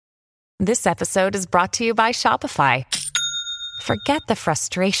This episode is brought to you by Shopify. Forget the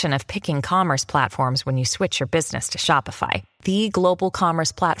frustration of picking commerce platforms when you switch your business to Shopify, the global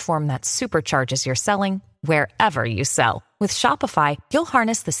commerce platform that supercharges your selling wherever you sell. With Shopify, you'll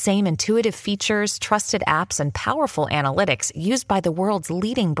harness the same intuitive features, trusted apps, and powerful analytics used by the world's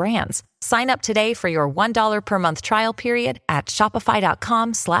leading brands. Sign up today for your $1 per month trial period at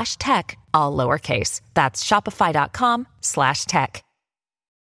shopify.com/tech, all lowercase. That's shopify.com/tech.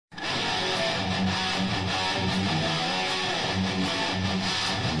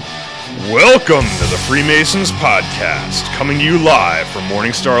 Welcome to the Freemasons Podcast, coming to you live from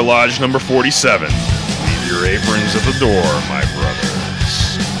Morningstar Lodge number 47. Leave your aprons at the door, my brothers.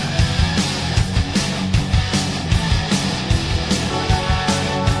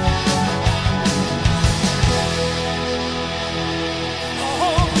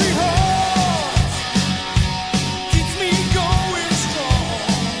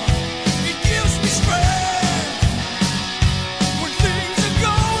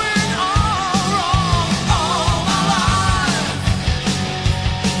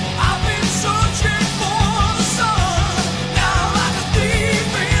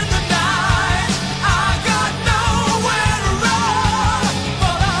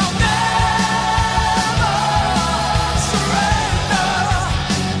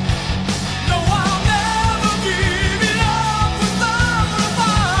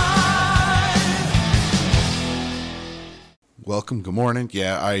 Welcome. Good morning.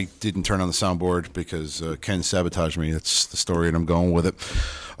 Yeah, I didn't turn on the soundboard because Ken sabotaged me. That's the story, and I'm going with it.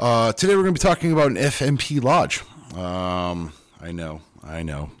 Today we're going to be talking about an FMP Lodge. I know.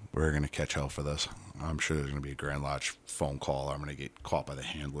 We're going to catch hell for this. I'm sure there's going to be a Grand Lodge phone call. I'm going to get caught by the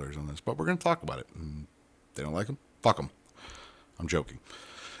handlers on this, but we're going to talk about it. And they don't like them? Fuck them. I'm joking.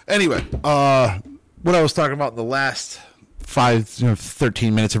 Anyway, what I was talking about in the last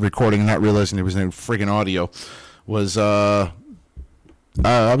 13 minutes of recording and not realizing there was no friggin' audio was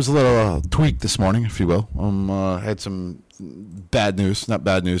I was a little tweaked this morning, if you will. Had some bad news, not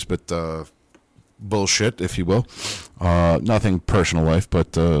bad news, but bullshit, if you will. Nothing personal life,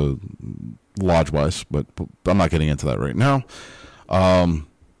 but lodge-wise, but I'm not getting into that right now.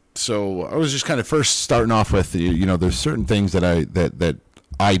 So I was just kind of first starting off with, there's certain things that I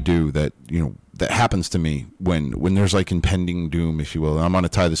do that, that happens to me when there's like impending doom, if you will. And I'm going to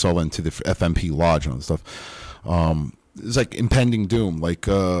tie this all into the FMP Lodge and all this stuff. It's like impending doom, like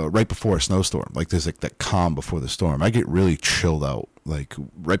right before a snowstorm. Like there's like that calm before the storm. I get really chilled out. Like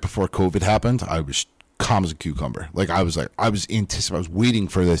right before COVID happened, I was calm as a cucumber. I was waiting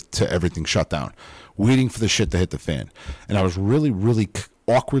for this to everything shut down, waiting for the shit to hit the fan, and I was really, really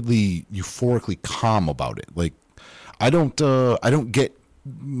awkwardly, euphorically calm about it. Like I don't get.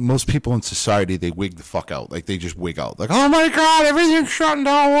 Most people in society, they wig the fuck out. Like they just wig out. Like, oh my god, everything's shutting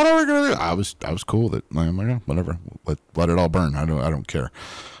down. What are we gonna do? I was cool with it. Like, oh my god, whatever. Let it all burn. I don't care.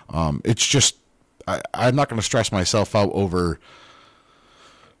 It's just I'm not gonna stress myself out over.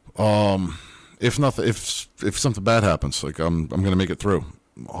 If something bad happens, like I'm gonna make it through.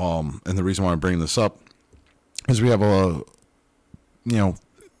 And the reason why I'm bringing this up is we have a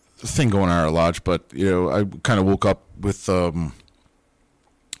thing going on in our lodge, but I kind of woke up with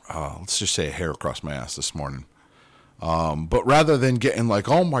let's just say a hair across my ass this morning. But rather than getting like,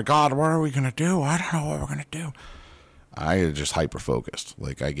 oh my God, what are we going to do? I don't know what we're going to do. I get just hyper-focused.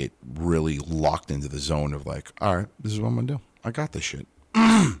 Like I get really locked into the zone of like, all right, this is what I'm going to do. I got this shit.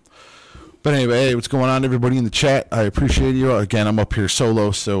 But anyway, hey, what's going on, everybody in the chat? I appreciate you. Again, I'm up here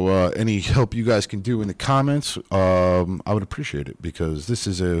solo, so any help you guys can do in the comments, I would appreciate it because this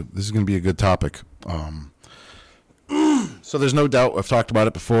is going to be a good topic. So there's no doubt, I've talked about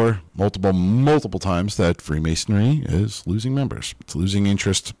it before multiple times, that Freemasonry is losing members. It's losing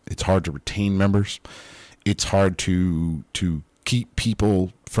interest. It's hard to retain members. It's hard to keep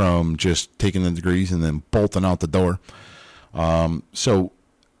people from just taking the degrees and then bolting out the door. So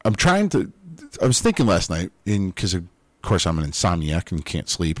I was thinking last night, because of course I'm an insomniac and can't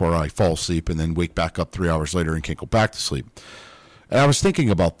sleep, or I fall asleep and then wake back up 3 hours later and can't go back to sleep. And I was thinking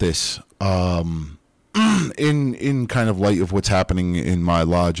about this, in kind of light of what's happening in my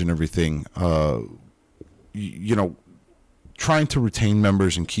lodge and everything, trying to retain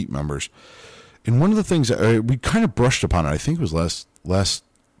members and keep members. And one of the things that we kind of brushed upon it, I think it was last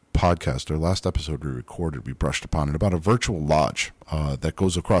podcast or last episode we recorded, we brushed upon it, about a virtual lodge that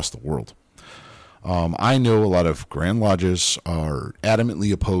goes across the world. I know a lot of Grand Lodges are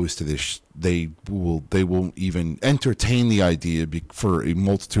adamantly opposed to this. They won't even entertain the idea for a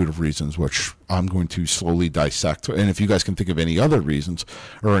multitude of reasons, which I'm going to slowly dissect. And if you guys can think of any other reasons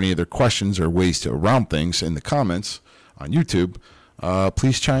or any other questions or ways to around things in the comments on YouTube,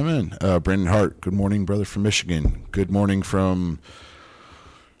 please chime in. Brandon Hart, good morning, brother from Michigan. Good morning from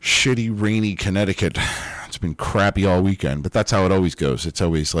shitty, rainy Connecticut. It's been crappy all weekend, but that's how it always goes. It's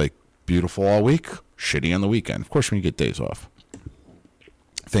always like beautiful all week, shitty on the weekend. Of course, when you get days off.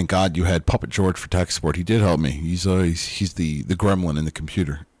 Thank God you had Puppet George for tech support. He did help me. He's the gremlin in the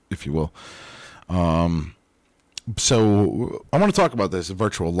computer, if you will. So I want to talk about this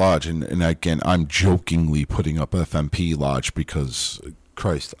virtual lodge, and again, I'm jokingly putting up FMP Lodge because,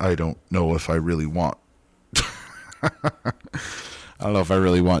 Christ, I don't know if I really want. I don't know if I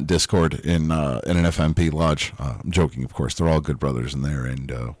really want Discord in an FMP Lodge. I'm joking, of course. They're all good brothers in there,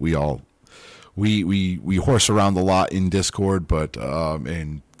 and we horse around a lot in Discord, but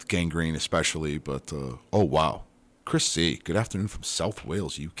and Gangrene especially. But oh wow, Chris C. Good afternoon from South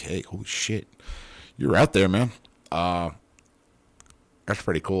Wales, UK. Holy shit, you're out there, man. That's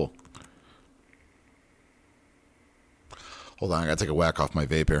pretty cool. Hold on, I gotta take a whack off my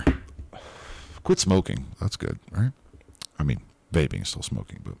vape here. Quit smoking. That's good, right? I mean, vaping is still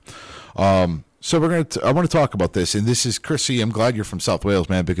smoking, but so I want to talk about this, and this is Chrissy. I'm glad you're from South Wales,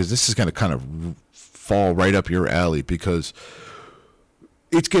 man, because this is going to kind of fall right up your alley because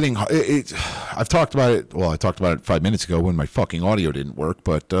it's getting. I've talked about it. Well, I talked about it 5 minutes ago when my fucking audio didn't work,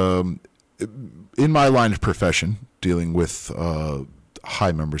 but in my line of profession, dealing with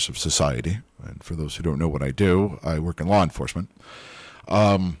high members of society, and for those who don't know what I do, I work in law enforcement.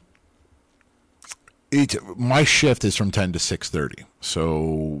 My shift is from 10 to 6:30,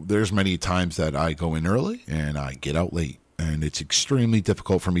 so there's many times that I go in early and I get out late, and it's extremely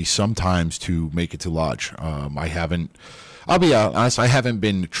difficult for me sometimes to make it to lodge. I'll be honest, I haven't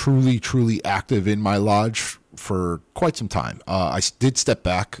been truly active in my lodge for quite some time. I did step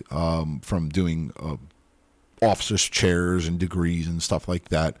back from doing officers' chairs and degrees and stuff like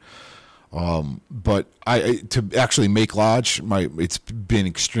that. But to actually make lodge, it's been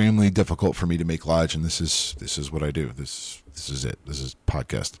extremely difficult for me to make lodge, and this is what I do. This is it. This is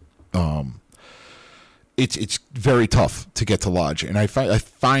podcast. It's very tough to get to lodge, and I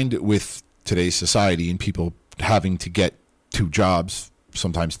find with today's society and people having to get 2 jobs,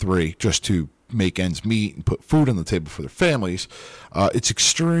 sometimes 3, just to make ends meet and put food on the table for their families, it's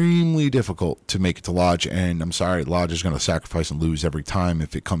extremely difficult to make it to lodge, and I'm sorry, lodge is going to sacrifice and lose every time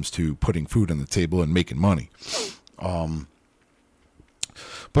if it comes to putting food on the table and making money. But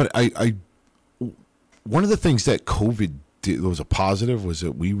one of the things that COVID did that was a positive was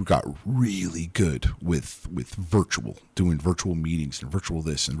that we got really good with doing virtual meetings and virtual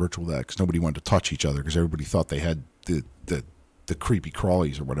this and virtual that, because nobody wanted to touch each other because everybody thought they had the creepy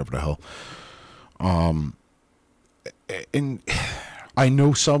crawlies or whatever the hell. And I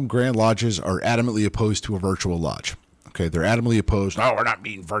know some Grand Lodges are adamantly opposed to a virtual lodge. Okay, they're adamantly opposed. No, we're not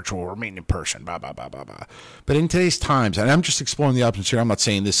meeting virtual. We're meeting in person. Blah blah blah blah blah. But in today's times, and I'm just exploring the options here. I'm not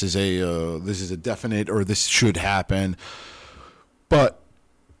saying this is a definite or this should happen, but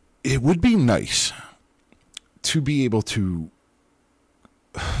it would be nice to be able to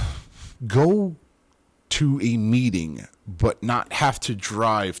go to a meeting but not have to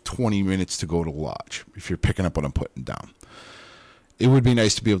drive 20 minutes to go to lodge, if you're picking up what I'm putting down. It would be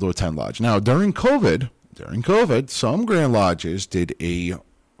nice to be able to attend lodge. Now, during COVID, some Grand Lodges did a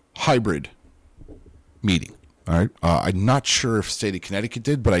hybrid meeting. All right. I'm not sure if State of Connecticut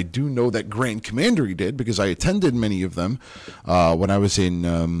did, but I do know that Grand Commandery did because I attended many of them. When I was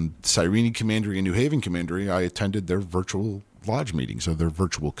in Cyrene Commandery and New Haven Commandery, I attended their virtual lodge meetings, or their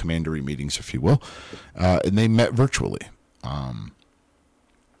virtual commandery meetings, if you will, and they met virtually.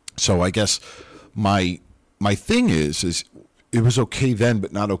 So I guess my thing is it was okay then,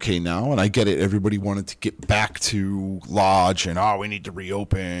 but not okay now. And I get it. Everybody wanted to get back to lodge and, we need to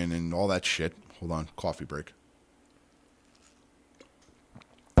reopen and all that shit. Hold on. Coffee break.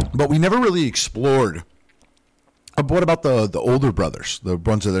 But we never really explored. What about the older brothers, the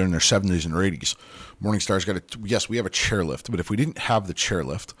ones that are in their 70s and their 80s? Morningstar's yes, we have a chairlift, but if we didn't have the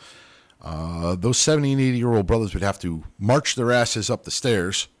chairlift, those 70 and 80-year-old brothers would have to march their asses up the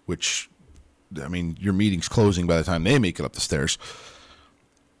stairs, which, I mean, your meeting's closing by the time they make it up the stairs.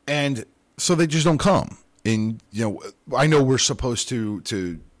 And so they just don't come. And, I know we're supposed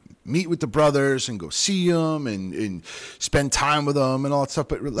to meet with the brothers and go see them and spend time with them and all that stuff.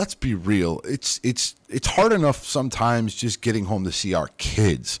 But let's be real. It's hard enough sometimes just getting home to see our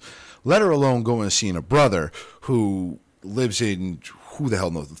kids, let alone going and seeing a brother who lives in, who the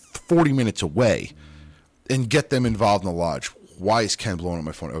hell knows, 40 minutes away, and get them involved in the lodge. Why is Ken blowing up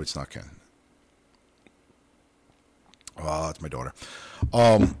my phone? Oh, it's not Ken. Oh, that's my daughter.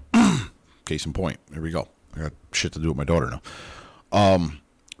 Case in point. There we go. I got shit to do with my daughter now.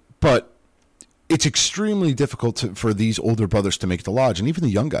 But it's extremely difficult for these older brothers to make the lodge, and even the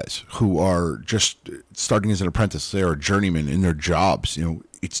young guys who are just starting as an apprentice, they are a journeyman in their jobs.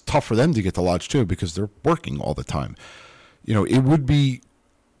 It's tough for them to get the lodge too because they're working all the time. It would be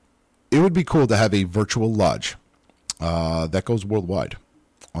cool to have a virtual lodge that goes worldwide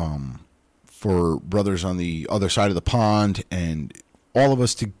for brothers on the other side of the pond and all of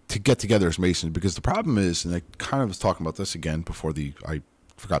us to get together as Masons. Because the problem is, and I kind of was talking about this again before I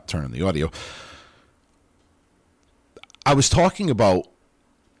forgot to turn on the audio. I was talking about,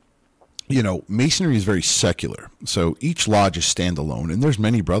 Masonry is very secular. So each lodge is standalone, and there's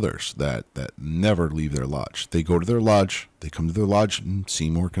many brothers that never leave their lodge. They go to their lodge. They come to their lodge in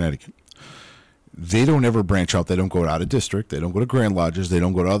Seymour, Connecticut. They don't ever branch out. They don't go out of district. They don't go to Grand Lodges. They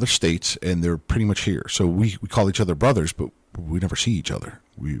don't go to other states, and they're pretty much here. So we call each other brothers, but we never see each other.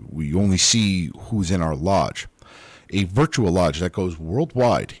 We only see who's in our lodge. A virtual lodge that goes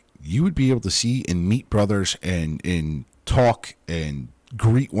worldwide, you would be able to see and meet brothers and talk and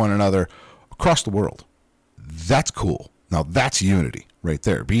greet one another across the world. That's cool. Now that's unity right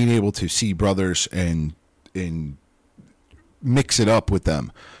there. Being able to see brothers and mix it up with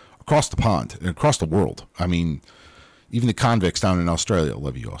them across the pond and across the world. I mean, even the convicts down in Australia,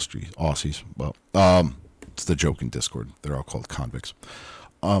 love you Aussies. Well, it's the joke in Discord. They're all called convicts.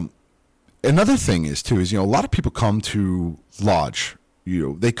 Another thing is a lot of people come to lodge.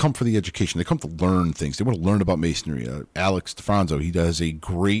 They come for the education. They come to learn things. They want to learn about Masonry. Alex DeFranzo, he does a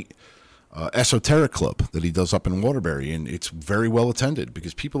great esoteric club that he does up in Waterbury, and it's very well attended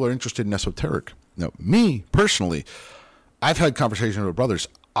because people are interested in esoteric. Now, me personally, I've had conversations with brothers.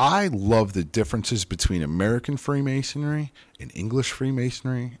 I love the differences between American Freemasonry and English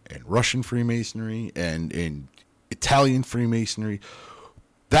Freemasonry and Russian Freemasonry and Italian Freemasonry.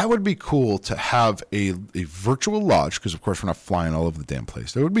 That would be cool to have a virtual lodge, because of course we're not flying all over the damn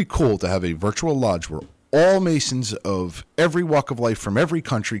place. It would be cool to have a virtual lodge where all Masons of every walk of life from every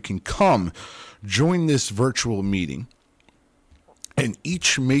country can come join this virtual meeting, and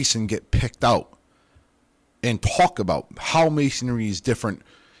each Mason get picked out and talk about how Masonry is different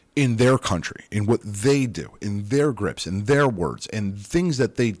in their country, in what they do, in their grips, in their words, and things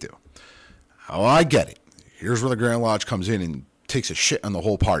that they do. Oh, I get it. Here's where the Grand Lodge comes in and takes a shit on the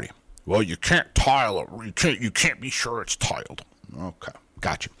whole party. Well, you can't tile it. You can't be sure it's tiled. Okay,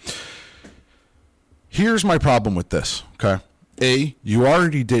 gotcha. Here's my problem with this, okay? A, you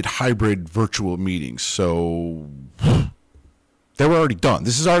already did hybrid virtual meetings, so they were already done.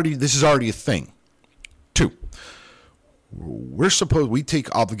 This is already a thing. Two, we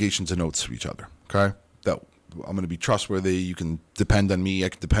take obligations and oaths to each other, okay? That I'm going to be trustworthy. You can depend on me. I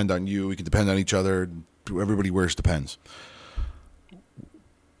can depend on you. We can depend on each other. Everybody wears depends.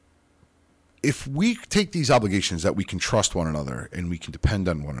 If we take these obligations that we can trust one another and we can depend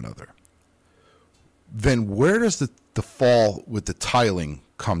on one another, then where does the fall with the tiling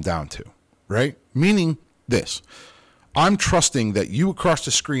come down to, right? Meaning this. I'm trusting that you across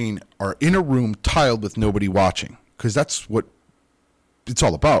the screen are in a room tiled with nobody watching, because that's what it's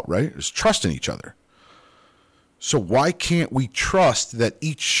all about, right? It's trusting each other. So why can't we trust that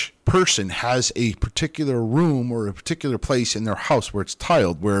each person has a particular room or a particular place in their house where it's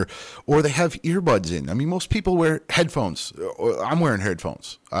tiled, or they have earbuds in? I mean, most people wear headphones. I'm wearing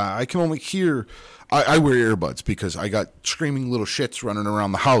headphones. I can only hear. I wear earbuds because I got screaming little shits running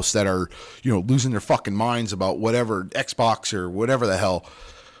around the house that are, losing their fucking minds about whatever Xbox or whatever the hell.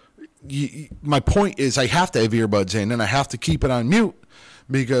 My point is, I have to have earbuds in and I have to keep it on mute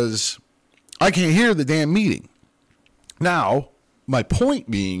because I can't hear the damn meeting. Now, my point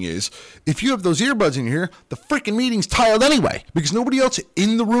being is, if you have those earbuds in here, the freaking meeting's tiled anyway, because nobody else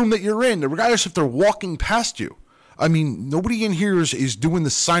in the room that you're in, regardless if they're walking past you. I mean, nobody in here is doing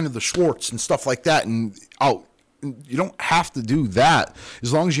the sign of the Schwartz and stuff like that and out. You don't have to do that.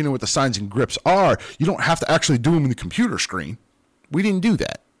 As long as you know what the signs and grips are, you don't have to actually do them in the computer screen. We didn't do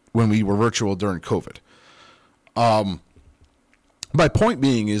that when we were virtual during COVID. My point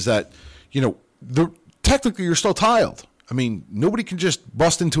being is that, technically you're still tiled. I mean, nobody can just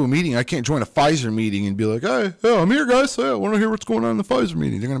bust into a meeting. I can't join a Pfizer meeting and be like, hey, I'm here, guys. I want to hear what's going on in the Pfizer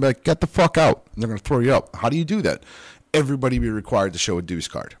meeting. They're going to be like, get the fuck out. And they're going to throw you out. How do you do that? Everybody be required to show a dues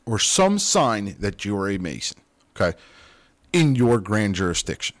card or some sign that you're a Mason, okay, in your grand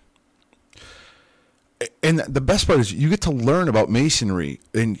jurisdiction. And the best part is you get to learn about Masonry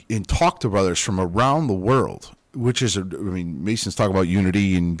and talk to brothers from around the world, which is, Masons talk about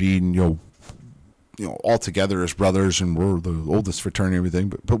unity and being, all together as brothers, and we're the oldest fraternity and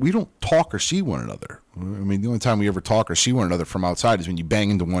everything, but we don't talk or see one another. I mean, the only time we ever talk or see one another from outside is when you bang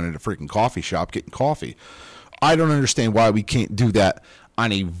into one at a freaking coffee shop getting coffee. I don't understand why we can't do that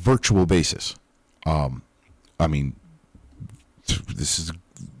on a virtual basis. I mean, this is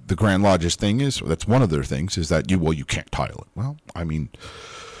the Grand Lodge's thing is, that's one of their things, is that you can't tile it. Well, I mean,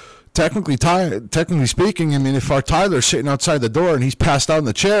 technically speaking, I mean, if our tiler's sitting outside the door and he's passed out in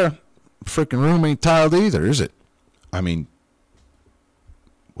the chair, freaking room ain't tiled either, is it? I mean,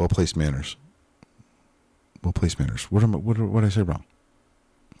 well-placed manners. Well-placed manners. What did I say wrong?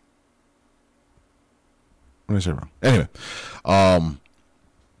 What did I say wrong? Anyway, I'm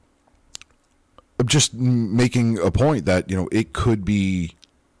just making a point that, it could be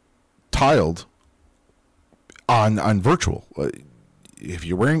tiled on virtual. If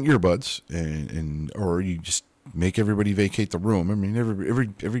you're wearing earbuds or you just make everybody vacate the room. I mean,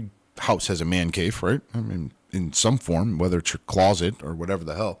 every house has a man cave, right? I mean, in some form, whether it's your closet or whatever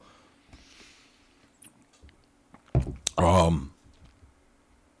the hell.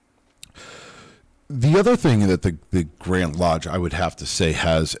 The other thing that the Grand Lodge, I would have to say,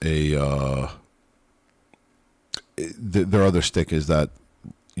 has their other stick is that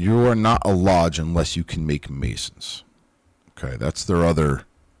you are not a lodge unless you can make masons. Okay, that's their other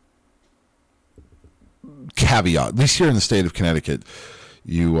caveat. At least here in the state of Connecticut,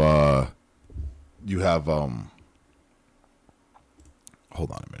 you have hold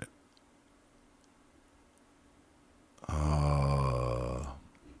on a minute.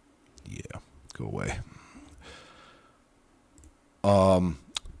 Yeah, go away.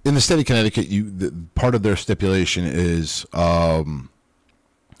 In the state of Connecticut, part of their stipulation is, I'm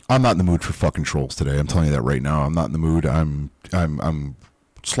not in the mood for fucking trolls today. I'm telling you that right now. I'm not in the mood. I'm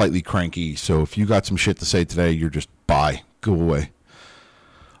slightly cranky. So if you got some shit to say today, you're just bye. Go away.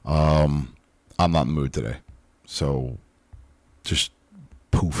 I'm not in the mood today. So just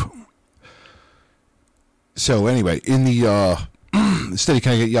poof. So anyway, in the state of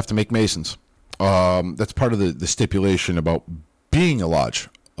Connecticut, you have to make masons. That's part of the stipulation about being a lodge,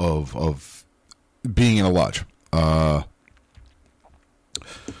 of being in a lodge.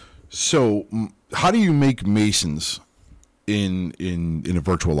 So how do you make masons in a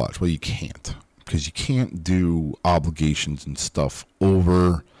virtual lodge? Well, you can't, because you can't do obligations and stuff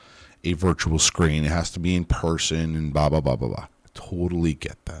over a virtual screen. It has to be in person and blah, blah, blah, blah, blah. I totally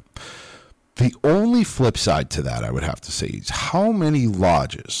get that. The only flip side to that, I would have to say, is how many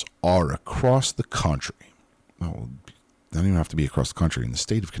lodges are across the country. Well, they don't even have to be across the country. In the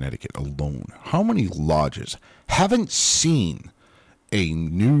state of Connecticut alone, how many lodges haven't seen a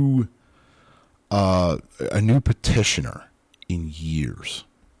new petitioner in years?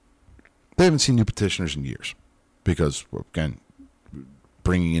 They haven't seen new petitioners in years because, again,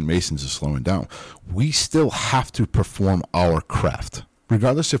 bringing in masons is slowing down. We still have to perform our craft,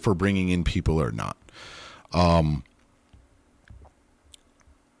 regardless if we're bringing in people or not.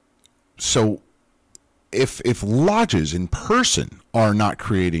 So if lodges in person are not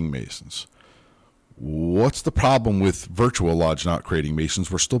creating masons, what's the problem with virtual lodge not creating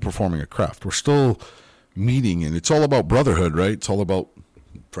masons? We're still performing a craft. We're still meeting, and it's all about brotherhood, right? It's all about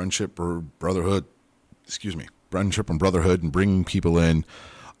friendship or brotherhood. Friendship and brotherhood, and bringing people in.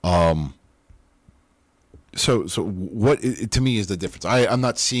 So what to me is the difference? I'm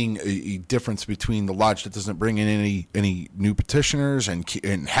not seeing a difference between the lodge that doesn't bring in any new petitioners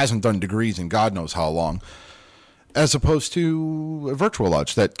and hasn't done degrees in God knows how long, as opposed to a virtual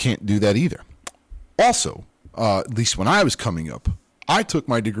lodge that can't do that either. Also, at least when I was coming up, I took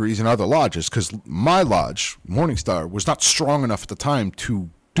my degrees in other lodges because my lodge, Morningstar, was not strong enough at the time to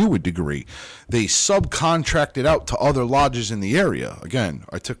do a degree. They subcontracted out to other lodges in the area. Again,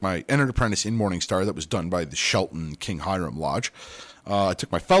 I took my entered apprentice in Morningstar that was done by the Shelton King Hiram Lodge. I took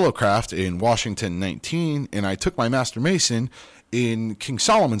my fellow craft in Washington 19, and I took my master mason in King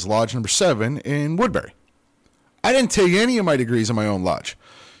Solomon's Lodge number 7 in Woodbury. I didn't take any of my degrees in my own lodge.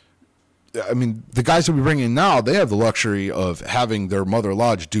 I mean, the guys that we bring in now, they have the luxury of having their mother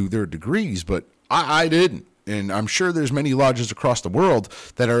lodge do their degrees, but I didn't. And I'm sure there's many lodges across the world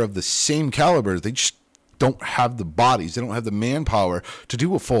that are of the same caliber. They just don't have the bodies. They don't have the manpower to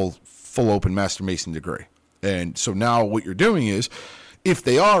do a full open Master Mason degree. And so now what you're doing is, if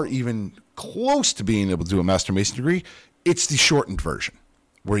they are even close to being able to do a Master Mason degree, it's the shortened version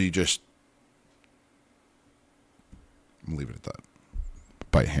where you just, I'm leave it at that,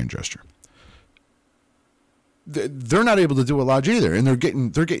 by a hand gesture. They're not able to do a lodge either, and they're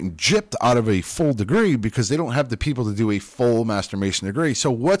getting gypped out of a full degree because they don't have the people to do a full Master Mason degree. So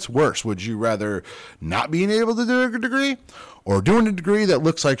what's worse? Would you rather not being able to do a degree or doing a degree that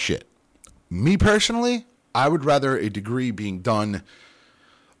looks like shit? Me personally, I would rather a degree being done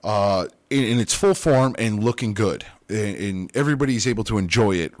in its full form and looking good, and everybody's able to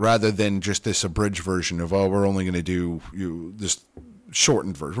enjoy it, rather than just this abridged version of, oh, we're only going to do this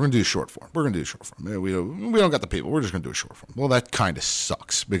shortened version. We're going to do a short form. We don't got the people. We're just going to do a short form. Well, that kind of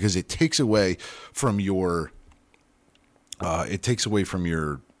sucks because it takes away from your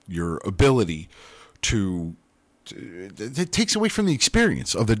ability to. It takes away from the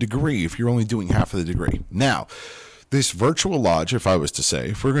experience of the degree if you're only doing half of the degree. Now, this virtual lodge, if I was to say,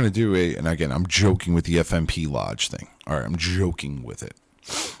 if we're going to do and again, I'm joking with the FMP Lodge thing. All right, I'm joking with it.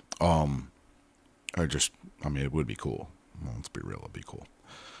 It would be cool. Well, let's be real, it'd be cool.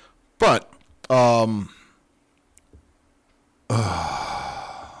 But,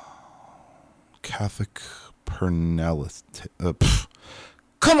 Catholic Pernalist.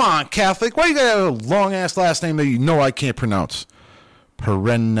 Come on, Catholic. Why you got a long-ass last name that you know I can't pronounce?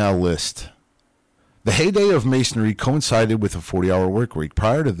 Perennialist. The heyday of Masonry coincided with a 40-hour work week.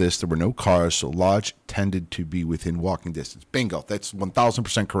 Prior to this, there were no cars, so Lodge tended to be within walking distance. Bingo. That's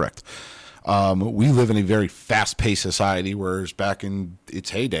 1,000% correct. We live in a very fast-paced society, whereas back in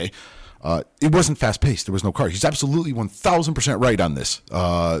its heyday, it wasn't fast-paced. There was no car. He's absolutely 1,000% right on this.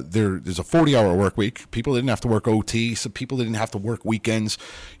 There's a 40-hour work week. People didn't have to work OT. So people didn't have to work weekends.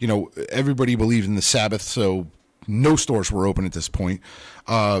 You know, everybody believed in the Sabbath, so no stores were open at this point.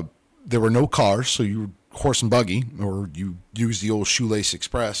 There were no cars, so you were horse and buggy, or you used the old Shoelace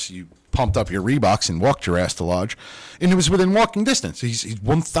Express. You pumped up your Reeboks and walked your ass to Lodge, and it was within walking distance. He's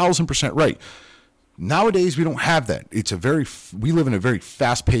 1,000% right. Nowadays, we don't have that. We live in a very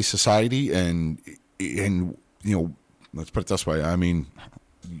fast-paced society, and you know, let's put it this way. I mean,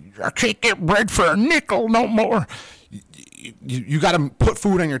 I can't get bread for a nickel no more. You got to put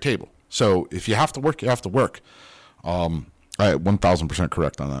food on your table. So if you have to work, you have to work. I 1,000%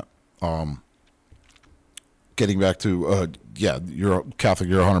 correct on that. Getting back to, you're a Catholic.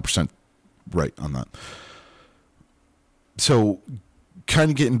 You're 100% right on that. So, kind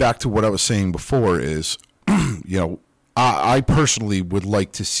of getting back to what I was saying before is, you know, I personally would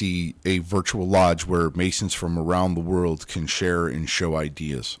like to see a virtual lodge where Masons from around the world can share and show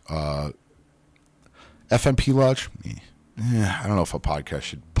ideas. FMP Lodge, I don't know if a podcast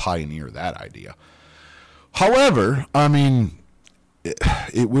should pioneer that idea. However, I mean,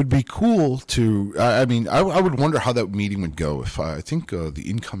 it would be cool to, I would wonder how that meeting would go. If I think the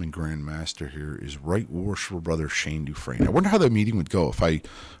incoming Grand Master here is Right Worshipful Brother Shane Dufresne. I wonder how that meeting would go.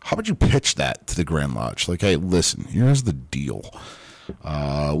 How would you pitch that to the Grand Lodge? Like, hey, listen, here's the deal.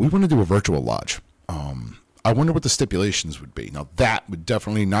 We want to do a virtual lodge. I wonder what the stipulations would be. Now, that would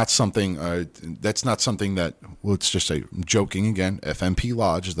definitely that's not something that, let's just say, I'm joking again, FMP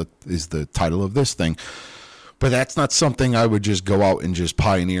Lodge is the title of this thing. But that's not something I would just go out and just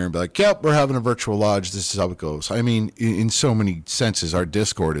pioneer and be like, yep, we're having a virtual lodge. This is how it goes. I mean, in so many senses, our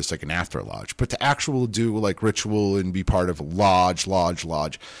Discord is like an after lodge. But to actually do like ritual and be part of a lodge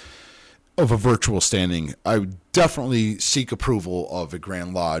of a virtual standing, I would definitely seek approval of a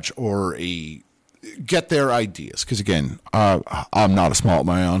Grand Lodge or get their ideas. Because again, I'm not a smart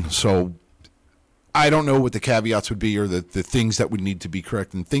man, so I don't know what the caveats would be or the things that would need to be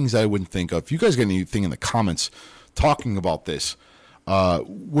correct and things I wouldn't think of. If you guys got anything in the comments talking about this,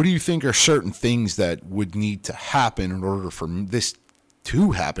 what do you think are certain things that would need to happen in order for this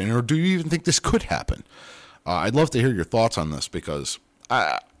to happen? Or do you even think this could happen? I'd love to hear your thoughts on this because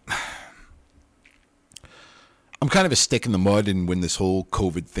I'm kind of a stick in the mud. And when this whole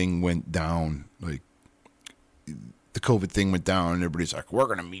COVID thing went down, like the COVID thing went down and everybody's like, we're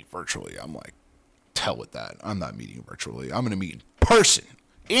going to meet virtually. I'm like, hell with that. I'm not meeting virtually. I'm going to meet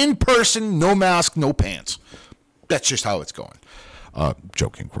in person, no mask, no pants. That's just how it's going.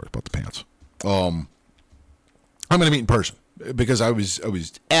 Joking, of course, about the pants. I'm going to meet in person because I was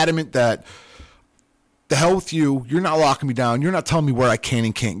adamant that the hell with you. You're not locking me down. You're not telling me where I can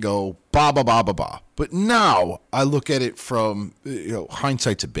and can't go. Blah, blah, blah, blah, blah. But now I look at it from,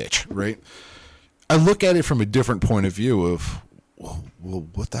 hindsight's a bitch, right? I look at it from a different point of view of, well,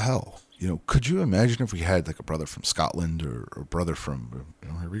 what the hell? Could you imagine if we had like a brother from Scotland or a brother from,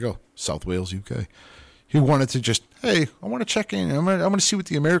 here we go, South Wales, UK, who wanted to just, hey, I want to check in. I'm going to see what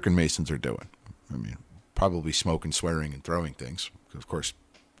the American Masons are doing. I mean, probably smoking, swearing, and throwing things. Of course,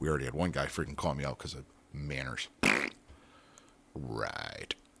 we already had one guy freaking call me out because of manners.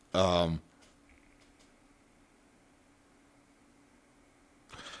 Right. Sorry,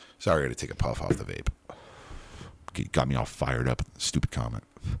 I got to take a puff off the vape. Got me all fired up. Stupid comment.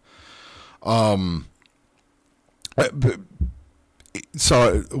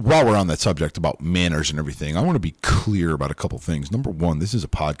 So while we're on that subject about manners and everything, I want to be clear about a couple things. Number one, this is a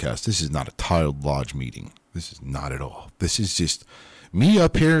podcast. This is not a tiled lodge meeting. This is not at all. This is just me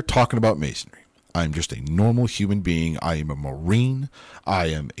up here talking about Masonry. I'm just a normal human being. I am a Marine. I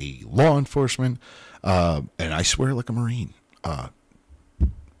am a law enforcement, and I swear like a Marine.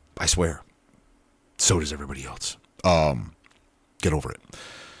 I swear. So does everybody else. Get over it.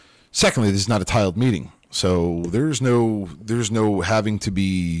 Secondly, this is not a tiled meeting. So there's no having to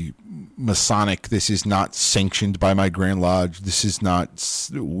be Masonic. This is not sanctioned by my Grand Lodge. This is not.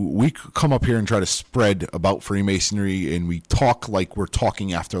 We come up here and try to spread about Freemasonry, and we talk like we're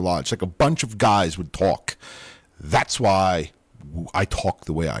talking after Lodge, like a bunch of guys would talk. That's why I talk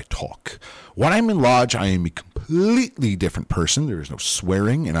the way I talk. When I'm in Lodge, I am a completely different person. There is no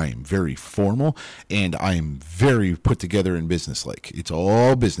swearing, and I am very formal, and I am very put together and businesslike. It's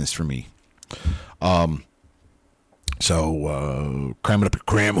all business for me. So cram it up a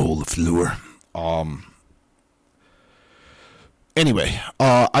cram hole, the floor. Anyway,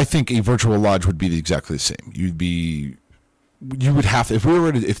 I think a virtual lodge would be exactly the same. You would have to,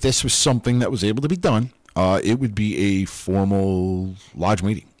 if this was something that was able to be done, it would be a formal lodge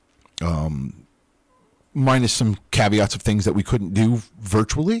meeting, minus some caveats of things that we couldn't do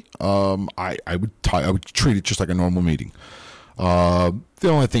virtually. I would treat it just like a normal meeting. The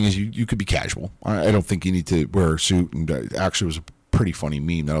only thing is you could be casual. I don't think you need to wear a suit. And actually, it was a pretty funny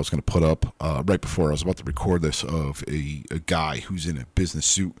meme that I was going to put up right before I was about to record this of a guy who's in a business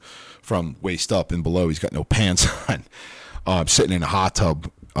suit from waist up and below. He's got no pants on, sitting in a hot tub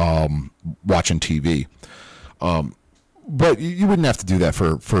watching TV. But you wouldn't have to do that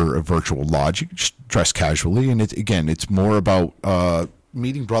for a virtual lodge. You could just dress casually. And it's more about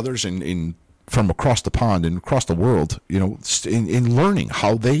meeting brothers in from across the pond and across the world, in learning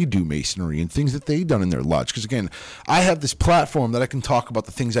how they do masonry and things that they've done in their lodge. Because, again, I have this platform that I can talk about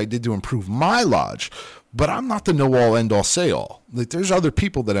the things I did to improve my lodge, but I'm not the know-all, end-all, say-all. Like, there's other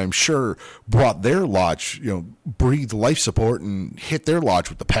people that I'm sure brought their lodge, breathed life support and hit their lodge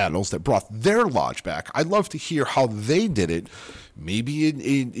with the paddles that brought their lodge back. I'd love to hear how they did it, maybe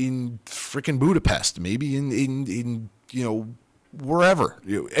in freaking Budapest, maybe in wherever,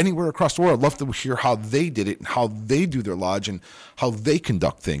 anywhere across the world. I'd love to hear how they did it and how they do their lodge and how they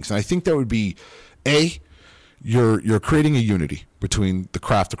conduct things. And I think that would be, you're creating a unity between the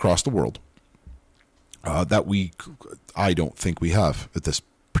craft across the world that I don't think we have at this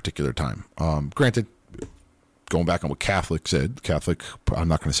particular time. Granted, going back on what Catholic said, I'm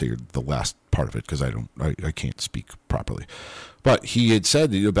not going to say the last part of it because I can't speak properly. But he had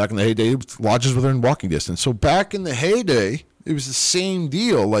said, back in the heyday, lodges were within walking distance. So back in the heyday, it was the same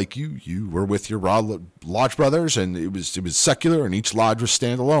deal. Like you were with your lodge brothers, and it was secular, and each lodge was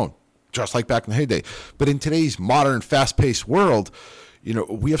standalone, just like back in the heyday. But in today's modern, fast-paced world,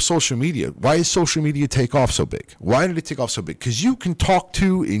 we have social media. Why does social media take off so big? Why did it take off so big? Because you can talk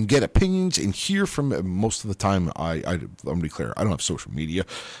to and get opinions and hear from. Most of the time, I'm going to be clear, I don't have social media.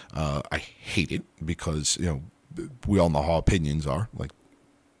 I hate it because we all know how opinions are, like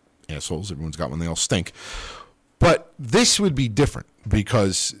assholes. Everyone's got one. They all stink. But this would be different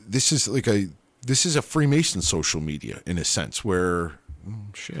because this is a Freemason social media in a sense where,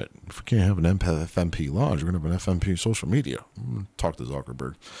 if we can't have an FMP Lodge, we're going to have an FMP social media. I'm going to talk to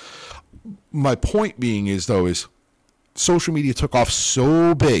Zuckerberg. My point being is social media took off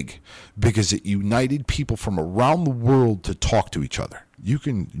so big because it united people from around the world to talk to each other. You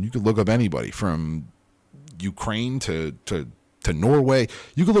can look up anybody from Ukraine to Norway.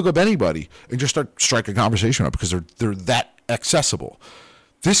 You can look up anybody and just strike a conversation up because they're that accessible.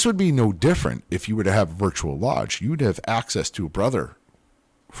 This would be no different if you were to have a virtual lodge. You would have access to a brother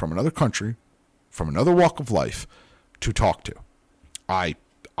from another country, from another walk of life to talk to. I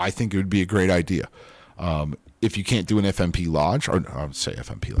think it would be a great idea. If you can't do an FMP Lodge, or I would say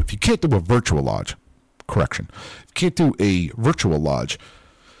FMP Lodge, if you can't do a virtual lodge, if you can't do a virtual lodge,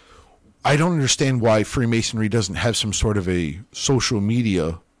 I don't understand why Freemasonry doesn't have some sort of a social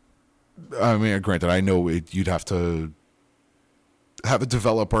media. I mean, granted, I know you'd have to have a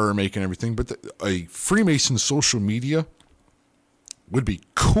developer making everything, but a Freemason social media would be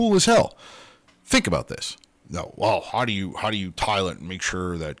cool as hell. Think about this. No, well, how do you tile it and make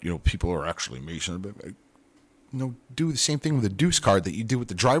sure that people are actually Mason? Do the same thing with the Deuce card that you do with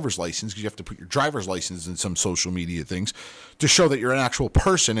the driver's license, because you have to put your driver's license in some social media things to show that you're an actual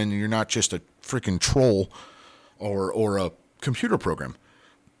person and you're not just a freaking troll or a computer program.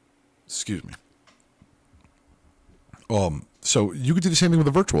 Excuse me. So you could do the same thing with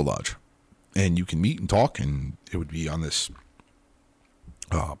a virtual lodge, and you can meet and talk, and it would be on this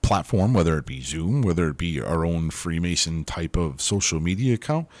platform, whether it be Zoom, whether it be our own Freemason type of social media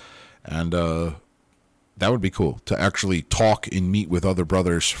account, and that would be cool to actually talk and meet with other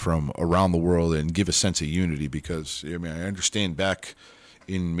brothers from around the world and give a sense of unity. Because I understand back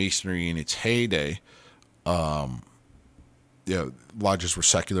in Masonry in its heyday, lodges were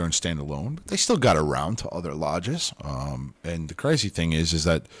secular and standalone, but they still got around to other lodges. And the crazy thing is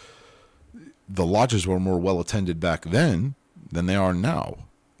that the lodges were more well attended back then than they are now.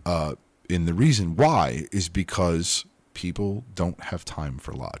 And the reason why is because people don't have time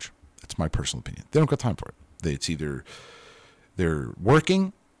for lodge. That's my personal opinion. They don't got time for it. It's either they're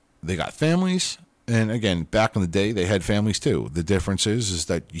working, they got families, and again, back in the day, they had families too. The difference is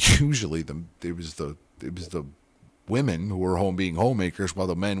that usually it was the women who were home being homemakers, while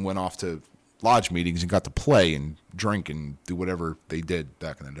the men went off to lodge meetings and got to play and drink and do whatever they did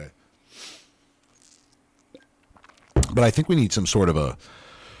back in the day. But I think we need some sort of a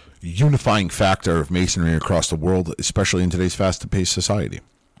unifying factor of masonry across the world, especially in today's fast-paced society.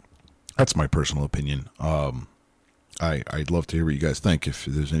 That's my personal opinion. I'd love to hear what you guys think. If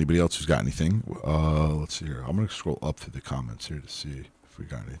there's anybody else who's got anything, let's see here. I'm going to scroll up through the comments here to see if we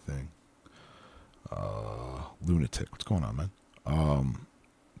got anything. Lunatic, what's going on, man?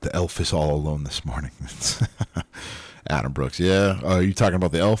 The elf is all alone this morning. Adam Brooks, yeah. Are you talking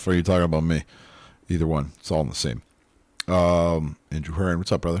about the elf or are you talking about me? Either one. It's all in the same. Andrew Hearn,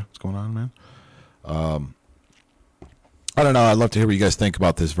 what's up, brother? What's going on, man? I don't know. I'd love to hear what you guys think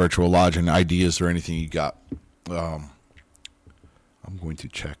about this virtual lodge and ideas or anything you got. I'm going to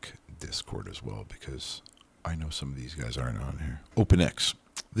check Discord as well because I know some of these guys aren't on here. OpenX.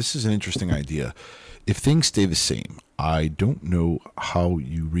 This is an interesting idea. If things stay the same, I don't know how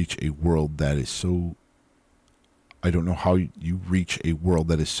you reach a world that is so... I don't know how you reach a world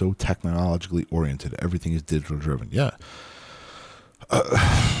that is so technologically oriented. Everything is digital driven. Yeah.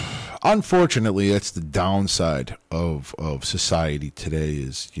 Unfortunately, that's the downside of society today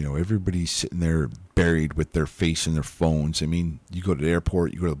is, everybody's sitting there buried with their face in their phones. I mean, you go to the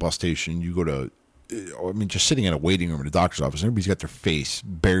airport, you go to the bus station, you go to, just sitting in a waiting room in a doctor's office, everybody's got their face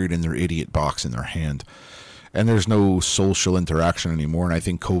buried in their idiot box in their hand. And there's no social interaction anymore. And I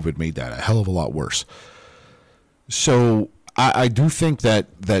think COVID made that a hell of a lot worse. So I do think that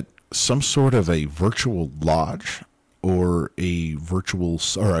some sort of a virtual lodge or a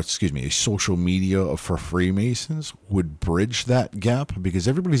social media for Freemasons would bridge that gap because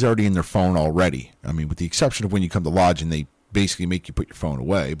everybody's already in their phone already. I mean, with the exception of when you come to lodge and they basically make you put your phone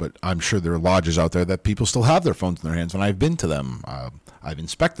away. But I'm sure there are lodges out there that people still have their phones in their hands. When I've been to them, I've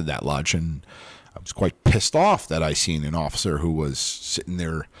inspected that lodge and I was quite pissed off that I seen an officer who was sitting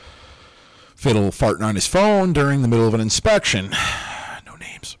there fiddle farting on his phone during the middle of an inspection. No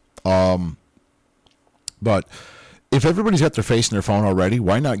names. But if everybody's got their face in their phone already,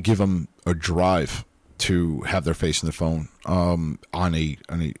 why not give them a drive to have their face in the phone on a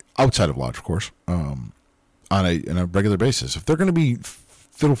outside of lodge, of course, on a regular basis? If they're going to be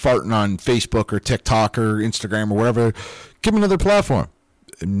fiddle farting on Facebook or TikTok or Instagram or whatever, give them another platform.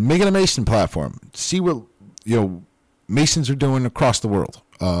 Make it a Mason platform. See what Masons are doing across the world.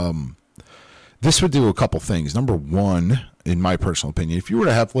 This would do a couple things. Number one, in my personal opinion, if you were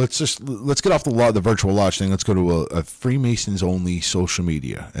to have, let's get off the virtual lodge thing. Let's go to a Freemasons only social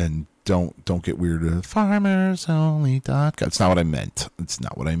media, and don't get weird. FarmersOnly.com. It's not what I meant. It's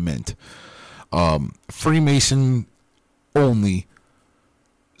not what I meant. Freemason only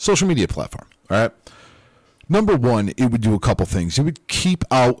social media platform. All right. Number one, it would do a couple things. It would keep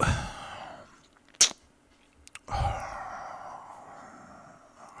out. How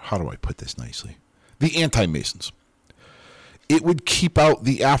do I put this nicely? The anti-Masons. It would keep out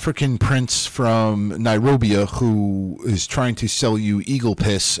the African prince from Nairobi who is trying to sell you eagle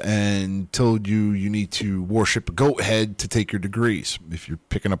piss and told you need to worship a goat head to take your degrees. If you're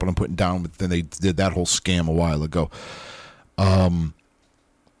picking up what I'm putting down, but then they did that whole scam a while ago.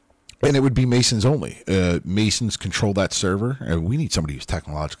 And it would be Masons only. Masons control that server. And we need somebody who's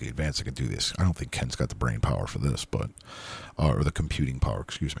technologically advanced that can do this. I don't think Ken's got the brain power for this, or the computing power,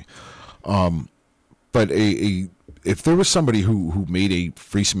 excuse me. But if there was somebody who made a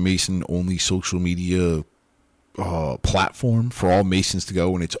Freemason only social media platform for all Masons to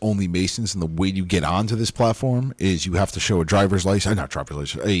go, and it's only Masons, and the way you get onto this platform is you have to show a driver's license,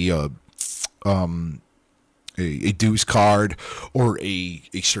 a dues card or a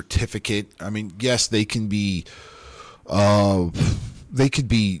certificate. I mean, yes, they can be they could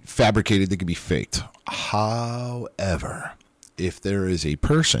be fabricated, they could be faked. However, if there is a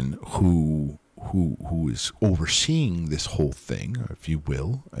person who is overseeing this whole thing, if you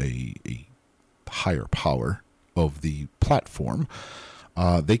will, a higher power of the platform,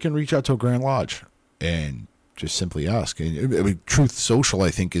 they can reach out to a Grand Lodge and just simply ask. And Truth Social, I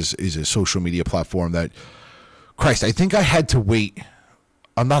think, is a social media platform that, Christ, I think I had to wait.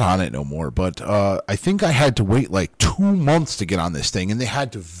 I'm not on it no more, but I think I had to wait like 2 months to get on this thing, and they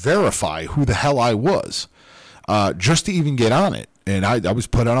had to verify who the hell I was. just to even get on it. And I was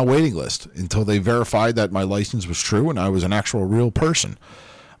put on a waiting list until they verified that my license was true and I was an actual real person.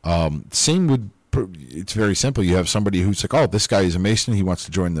 Same with, it's very simple. You have somebody who's like, oh, this guy is a Mason. He wants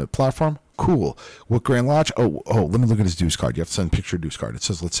to join the platform. Cool. What Grand Lodge? Oh, let me look at his dues card. You have to send a picture of dues card. It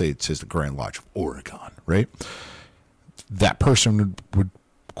says, let's say it says the Grand Lodge of Oregon, right? That person would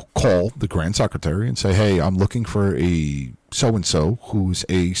call the Grand Secretary and say, hey, I'm looking for a so-and-so who's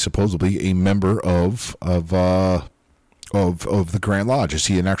supposedly a member of the Grand Lodge. Is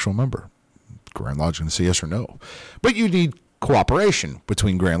he an actual member? Grand Lodge is going to say yes or no. But you need cooperation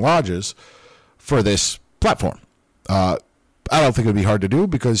between Grand Lodges for this platform. I don't think it would be hard to do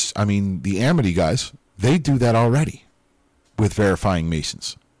because, I mean, the Amity guys, they do that already with verifying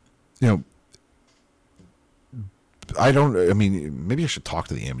Masons. You know, maybe I should talk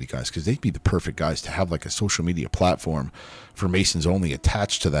to the Amity guys because they'd be the perfect guys to have like a social media platform for Masons only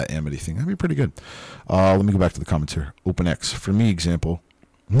attached to that Amity thing. That'd be pretty good. Let me go back to the comments here. OpenX. For me,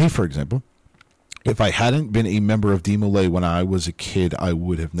 for example, if I hadn't been a member of DeMolay when I was a kid, I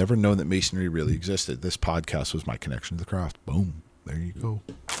would have never known that Masonry really existed. This podcast was my connection to the craft. Boom. There you go.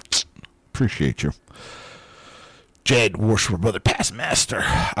 Appreciate you. Jed, worshiper brother, past master.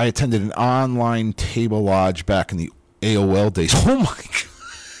 I attended an online table lodge back in the AOL days. Oh my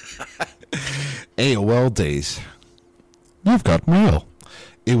God. AOL days. You've got mail.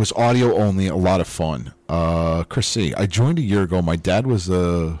 It was audio only, a lot of fun. Chris C. I joined a year ago. My dad was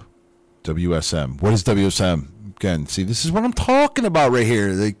a WSM. What is WSM? Again, see, this is what I'm talking about right here.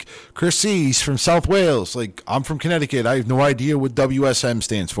 Like, Chris C. He's from South Wales. Like, I'm from Connecticut. I have no idea what WSM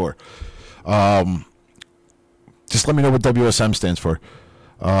stands for. Just let me know what WSM stands for.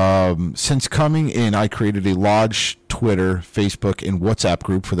 Since coming in, I created a lodge, Twitter, Facebook, and WhatsApp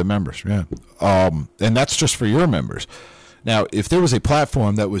group for the members. Yeah. And that's just for your members. Now, if there was a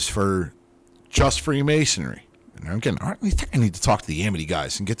platform that was for just Freemasonry, and again, I think I need to talk to the Amity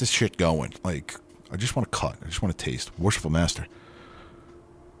guys and get this shit going. Like, I just want to cut. I just want to taste. Worshipful Master.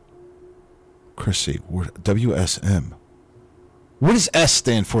 Chris C. WSM. What does S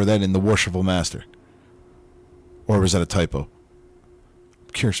stand for then in the Worshipful Master? Or was that a typo? I'm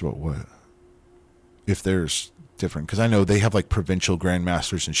curious about what. If there's different. Because I know they have like provincial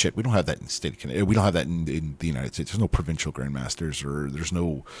grandmasters and shit. We don't have that in the state of Canada. We don't have that in the United States. There's no provincial grandmasters or there's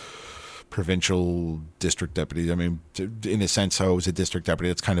no provincial district deputies. I mean, in a sense, I was a district deputy.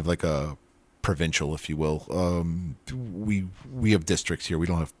 It's kind of like a provincial, if you will. We have districts here. We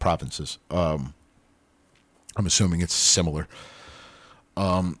don't have provinces. I'm assuming it's similar.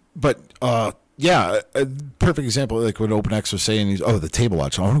 Yeah, a perfect example, like what OpenX was saying. The table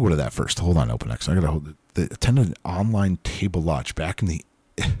lodge. So I want to go to that first. Hold on, OpenX. I got to hold it. Attended an online table lodge back in the.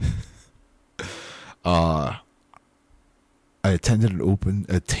 I attended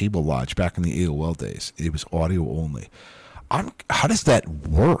a table lodge back in the AOL days. It was audio only. How does that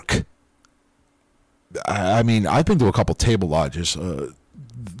work? I mean, I've been to a couple table lodges. The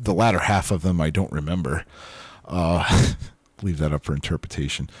latter half of them I don't remember. Leave that up for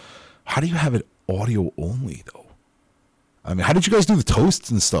interpretation. How do you have it audio only, though? I mean, how did you guys do the toasts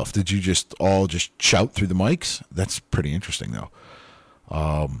and stuff? Did you just all shout through the mics? That's pretty interesting, though.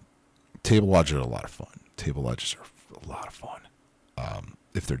 Table lodges are a lot of fun. Table lodges are a lot of fun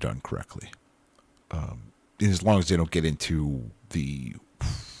if they're done correctly. As long as they don't get into the...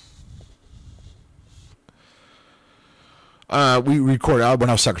 we recorded, when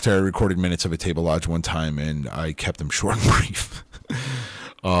I was secretary, I recorded minutes of a table lodge one time, and I kept them short and brief.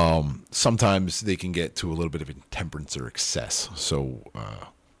 Sometimes they can get to a little bit of intemperance or excess. So,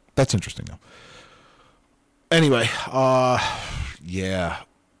 that's interesting though. Anyway, yeah,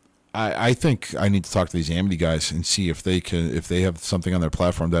 I think I need to talk to these Amity guys and see if they have something on their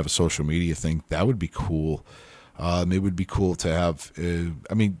platform to have a social media thing. That would be cool. It would be cool to have,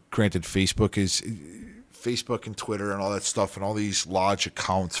 I mean, granted, Facebook and Twitter and all that stuff and all these lodge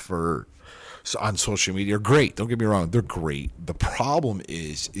accounts on social media are great. Don't get me wrong. They're great. The problem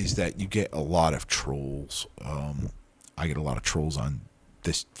is that you get a lot of trolls. I get a lot of trolls on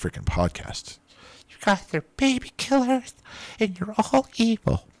this freaking podcast. You guys are baby killers and you're all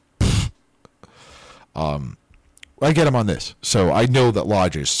evil. I get them on this. So I know that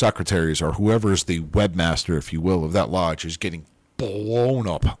lodges, secretaries, or whoever is the webmaster, if you will, of that lodge is getting blown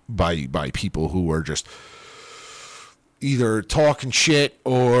up by people who are just either talking shit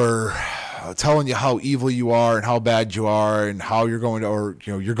or telling you how evil you are and how bad you are and how you're going to, or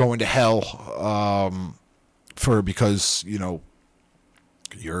you're going to hell because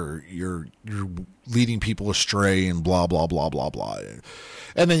you're leading people astray and blah blah blah blah blah.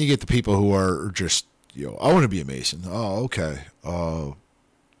 And then you get the people who are just I want to be a Mason. Oh, okay.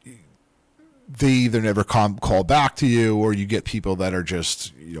 they either never call back to you, or you get people that are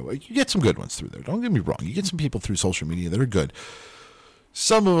just, you get some good ones through there. Don't get me wrong. You get some people through social media that are good.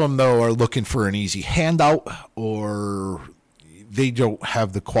 Some of them, though, are looking for an easy handout, or they don't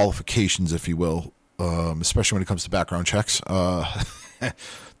have the qualifications, if you will, especially when it comes to background checks, to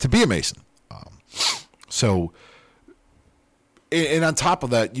be a Mason. And on top of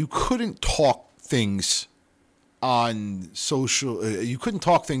that, you couldn't talk things on you couldn't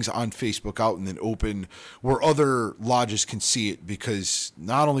talk things on Facebook out in an open where other lodges can see it, because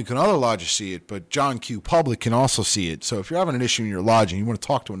not only can other lodges see it, but John Q. Public can also see it. So if you're having an issue in your lodge and you want to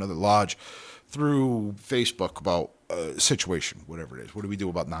talk to another lodge through Facebook about a situation, whatever it is, what do we do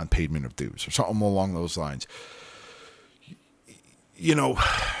about non-payment of dues or something along those lines, you're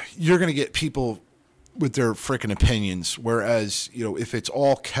going to get people with their freaking opinions, whereas if it's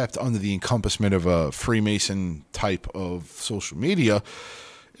all kept under the encompassment of a Freemason type of social media,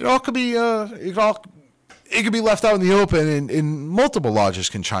 it all could be it could be left out in the open, and multiple lodges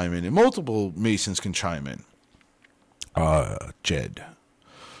can chime in, and multiple Masons can chime in. Jed,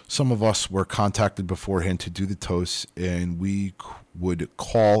 some of us were contacted beforehand to do the toasts, and we would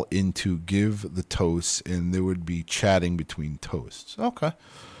call in to give the toasts, and there would be chatting between toasts. Okay.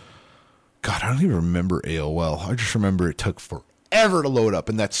 God, I don't even remember AOL. I just remember it took forever to load up,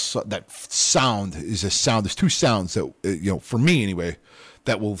 and that sound is a sound. There's two sounds that, for me anyway,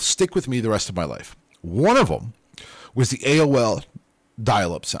 that will stick with me the rest of my life. One of them was the AOL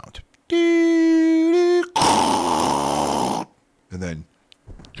dial-up sound. And then,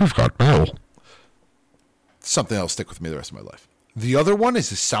 you've got mail. Something that'll stick with me the rest of my life. The other one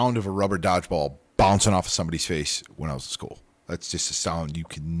is the sound of a rubber dodgeball bouncing off of somebody's face when I was in school. That's just a sound you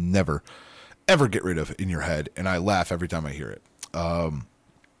can never, ever get rid of in your head, and I laugh every time I hear it.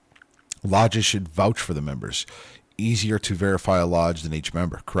 Lodges should vouch for the members. Easier to verify a lodge than each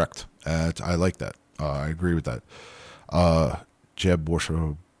member. Correct. I like that. I agree with that. Jeb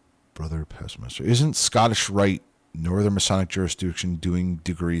Borsha, brother, past master. Isn't Scottish Rite Northern Masonic jurisdiction doing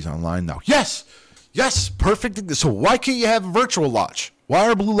degrees online now? Yes! Yes, perfect. So why can't you have a virtual lodge? Why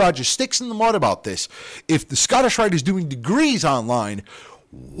are Blue Lodges sticks in the mud about this? If the Scottish Rite is doing degrees online,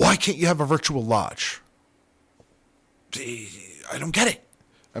 why can't you have a virtual lodge? I don't get it.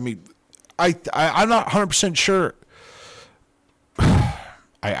 I mean, I'm not 100% sure.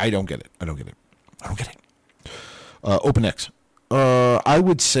 I don't get it. I don't get it. OpenX. I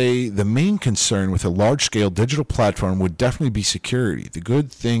would say the main concern with a large-scale digital platform would definitely be security. The good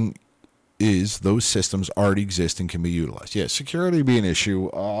thing is those systems already exist and can be utilized. Yeah, security would be an issue.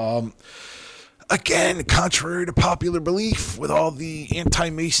 Again, contrary to popular belief, with all the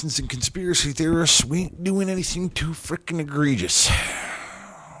anti-Masons and conspiracy theorists, we ain't doing anything too freaking egregious.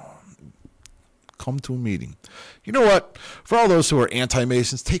 Come to a meeting. You know what? For all those who are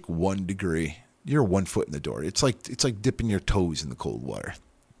anti-Masons, take 1 degree. You're 1 foot in the door. It's like dipping your toes in the cold water.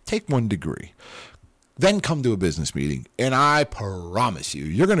 Take 1 degree. Then come to a business meeting, and I promise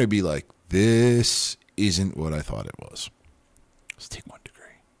you're going to be like, this isn't what I thought it was. Just take 1 degree.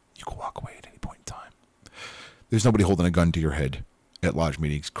 You can walk away at any point in time. There's nobody holding a gun to your head at lodge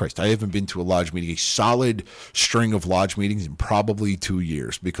meetings. Christ, I haven't been to a lodge meeting, a solid string of lodge meetings in probably 2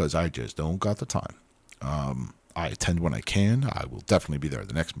 years, because I just don't got the time. I attend when I can. I will definitely be there at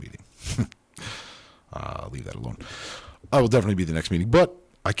the next meeting. I'll leave that alone. I will definitely be the next meeting, but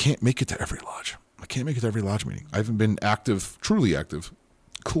I can't make it to every lodge. I can't make it to every lodge meeting. I haven't been active, truly active,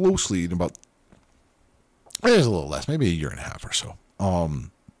 closely in about, there's a little less, maybe 1.5 years or so.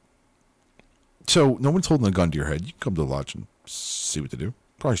 So no one's holding a gun to your head. You can come to the lodge and see what to do.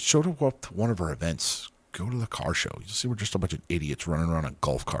 Probably show up to one of our events. Go to the car show. You'll see we're just a bunch of idiots running around on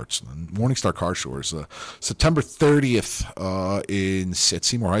golf carts. And Morningstar Car Show is September 30th at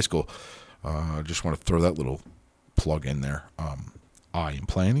Seymour High School. I just want to throw that little plug in there. I am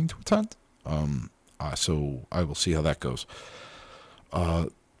planning to attend. So I will see how that goes.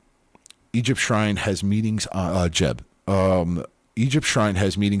 Egypt Shrine has meetings on Jeb. Egypt Shrine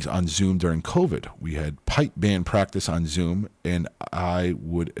has meetings on Zoom during COVID. We had pipe band practice on Zoom, and I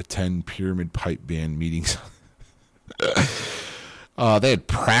would attend pyramid pipe band meetings. They had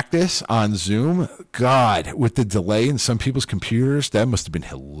practice on Zoom. God, with the delay in some people's computers, that must have been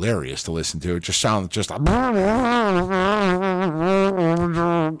hilarious to listen to. It just sounded just like,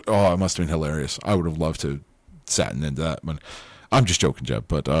 oh, it must have been hilarious. I would have loved to sat into that. But I'm just joking, Jeb,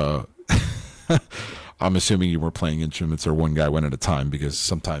 but I'm assuming you were playing instruments or one guy went at a time, because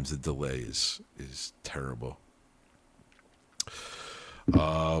sometimes the delay is terrible.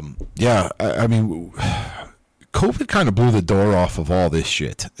 Yeah, I mean, COVID kind of blew the door off of all this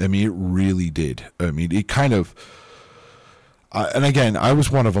shit. I mean, it really did. I mean, it kind of, And again, I was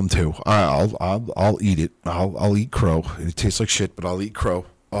one of them too. I'll eat it. I'll eat crow. It tastes like shit, but I'll eat crow.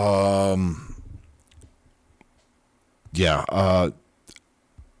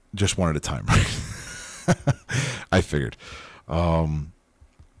 Just one at a time. I figured.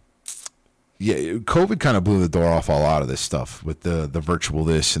 COVID kind of blew the door off a lot of this stuff with the virtual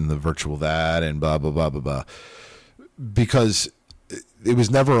this and the virtual that and blah, blah, blah, blah, blah. Because it was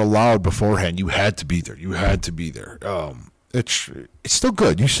never allowed beforehand. You had to be there. It's still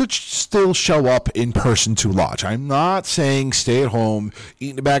good. You should still show up in person to Lodge. I'm not saying stay at home,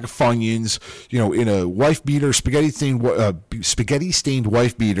 eating a bag of Funyuns, in a wife beater, spaghetti stained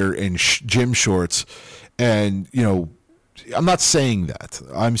wife beater and gym shorts, and I'm not saying that.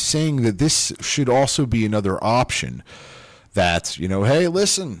 I'm saying that this should also be another option. That hey,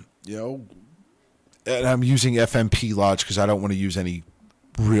 listen, and I'm using FMP Lodge because I don't want to use any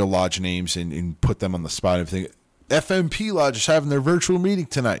real lodge names and put them on the spot and everything. FMP Lodge is having their virtual meeting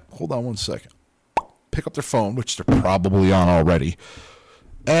tonight. Hold on one second. Pick up their phone, which they're probably on already,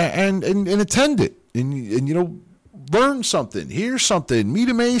 and attend it. And learn something, hear something, meet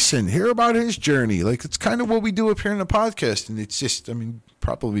a Mason, hear about his journey. Like, it's kind of what we do up here in the podcast. And it's just,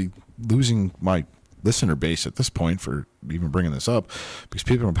 probably losing my listener base at this point for even bringing this up, because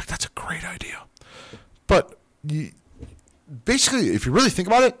people are like, that's a great idea. But basically, if you really think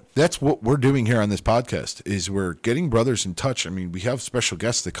about it, that's what we're doing here on this podcast, is we're getting brothers in touch. We have special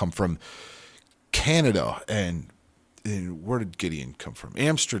guests that come from Canada, and where did Gideon come from?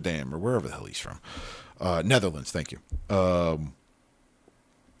 Amsterdam, or wherever the hell he's from. Netherlands, thank you.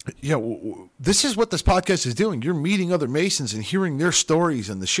 This is what this podcast is doing. You're meeting other Masons and hearing their stories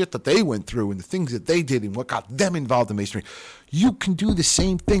and the shit that they went through and the things that they did and what got them involved in Masonry. You can do the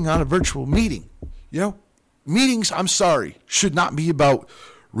same thing on a virtual meeting. Meetings, I'm sorry, should not be about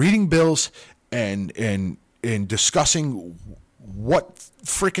reading bills and discussing what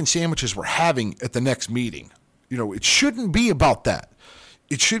freaking sandwiches we're having at the next meeting. It shouldn't be about that.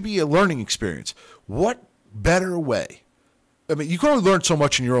 It should be a learning experience. What better way? You can only learn so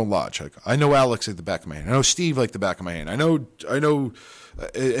much in your own lodge. Like, I know Alex like the back of my hand. I know Steve like the back of my hand. I know. And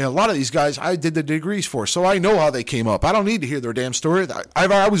a lot of these guys I did the degrees for, so I know how they came up. I don't need to hear their damn story.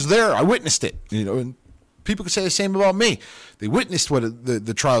 I was there. I witnessed it. And people could say the same about me. They witnessed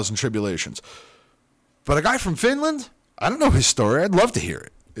the trials and tribulations. But a guy from Finland, I don't know his story. I'd love to hear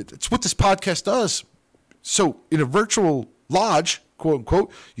it. It's what this podcast does. So in a virtual lodge, quote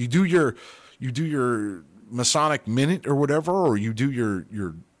unquote, you do your Masonic minute or whatever, or you do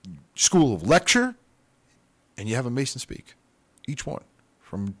your school of lecture, and you have a Mason speak, each one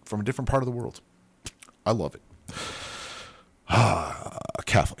from a different part of the world. I love it.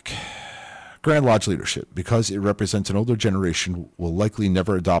 Catholic. Grand Lodge leadership, because it represents an older generation, will likely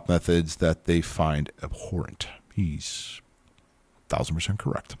never adopt methods that they find abhorrent. He's 1,000%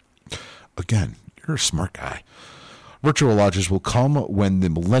 correct. Again, you're a smart guy. Virtual lodges will come when the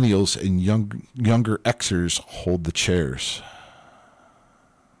millennials and younger Xers hold the chairs.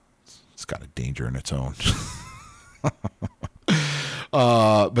 It's got a danger in its own.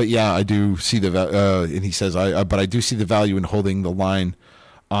 But yeah, I do see and he says, but I do see the value in holding the line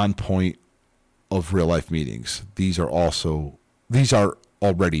on point of real life meetings. These are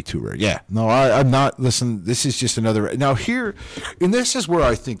already too rare. Yeah, no, I'm not. Listen, this is just another. Now here, and this is where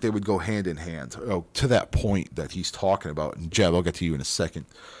I think they would go hand in hand to that point that he's talking about. And Jeb, I'll get to you in a second.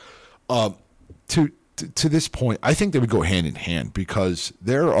 To this point, I think they would go hand in hand, because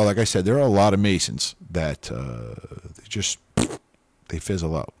there are, like I said, there are a lot of Masons that they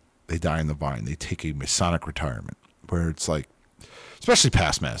fizzle out. They die in the vine. They take a Masonic retirement, where it's like, especially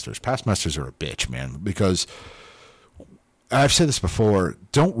past masters. Past masters are a bitch, man, because I've said this before,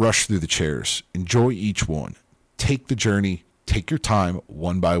 don't rush through the chairs. Enjoy each one. Take the journey. Take your time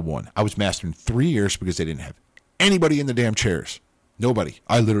one by one. I was master in 3 years because they didn't have anybody in the damn chairs. Nobody.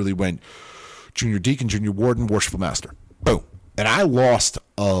 I literally went junior deacon, junior warden, worshipful master. Boom. And I lost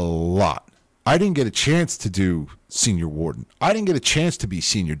a lot. I didn't get a chance to do senior warden. I didn't get a chance to be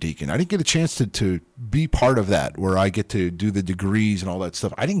senior deacon. I didn't get a chance to be part of that, where I get to do the degrees and all that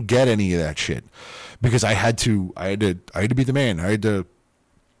stuff. I didn't get any of that shit because I had to be the man.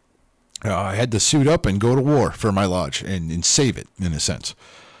 I had to suit up and go to war for my lodge and save it, in a sense.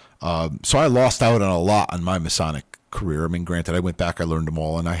 So I lost out on a lot on my Masonic career. Granted, I went back, I learned them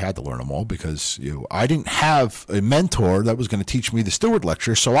all, and I had to learn them all because I didn't have a mentor that was going to teach me the steward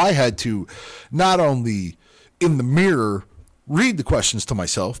lecture. So I had to not only in the mirror read the questions to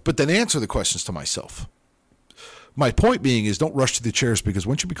myself, but then answer the questions to myself. My point being is, don't rush to the chairs, because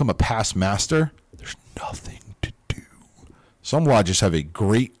once you become a past master, there's nothing to do. Some lodges have a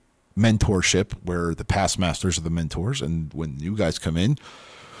great mentorship where the past masters are the mentors, and when you guys come in,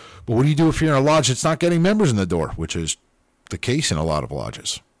 but what do you do if you're in a lodge that's not getting members in the door, which is the case in a lot of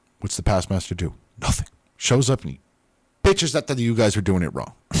lodges? What's the past master do? Nothing. Shows up and he bitches that you guys are doing it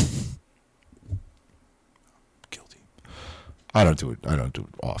wrong. Guilty. I don't do it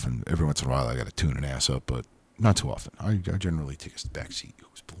often. Every once in a while I got to tune an ass up, but not too often. I generally take a back seat.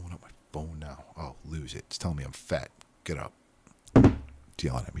 Who's blowing up my phone now? I'll lose it. It's telling me I'm fat. Get up. It's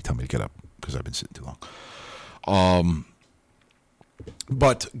yelling at me. Tell me to get up because I've been sitting too long.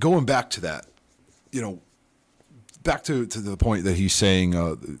 But going back to that, back to the point that he's saying,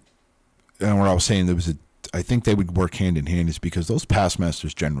 and what I was saying, I think they would work hand in hand is because those past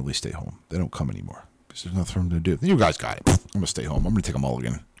masters generally stay home. They don't come anymore because there's nothing for them to do. You guys got it. I'm going to stay home. I'm going to take a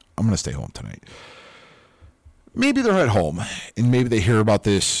mulligan. I'm going to stay home tonight. Maybe they're at home and maybe they hear about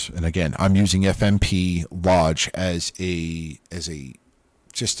this. And again, I'm using FMP Lodge as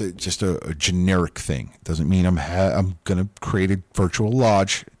just a generic thing. It doesn't mean I'm going to create a virtual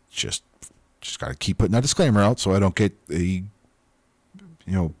lodge. Just got to keep putting that disclaimer out so I don't get a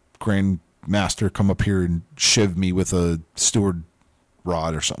grand master come up here and shiv me with a steward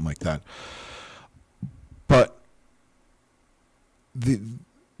rod or something like that. But the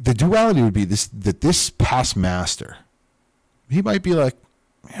duality would be this past master, he might be like,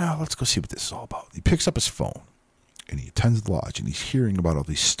 yeah, let's go see what this is all about. He picks up his phone and he attends the lodge and he's hearing about all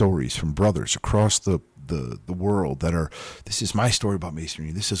these stories from brothers across the world that are, this is my story about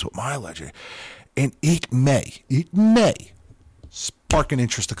masonry. This is what my legend, and it may spark an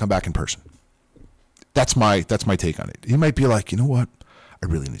interest to come back in person. That's my take on it. He might be like, you know what? I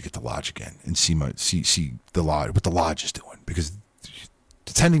really need to get to the lodge again and see the lodge, what the lodge is doing, because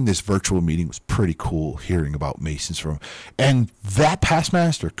attending this virtual meeting was pretty cool, hearing about Masons and that past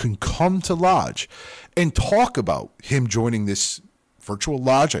master can come to lodge and talk about him joining this virtual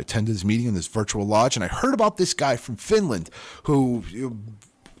lodge. I attended this meeting in this virtual lodge and I heard about this guy from Finland who,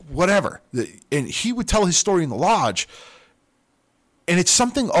 whatever, and he would tell his story in the lodge, and it's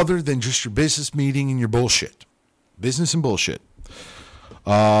something other than just your business meeting and your bullshit. Business and bullshit.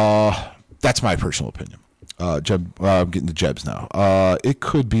 That's my personal opinion. Jeb, I'm getting the Jebs now. It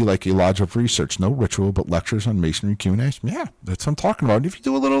could be like a lodge of research, no ritual, but lectures on masonry Q&As. Yeah, that's what I'm talking about. If you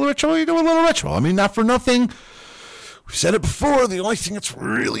do a little ritual, you do a little ritual. I mean, not for nothing. We've said it before. The only thing that's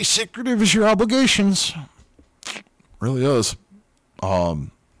really secretive is your obligations. Really is.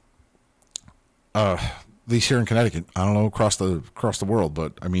 At least here in Connecticut. I don't know across the world,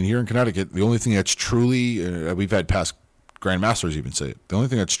 but I mean, here in Connecticut, the only thing that's truly we've had past grandmasters even say it. The only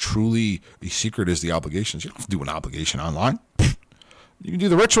thing that's truly a secret is the obligations. You don't have to do an obligation online. You can do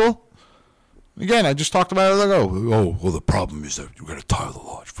the ritual. Again, I just talked about it. Oh, well, the problem is that you're going to tile the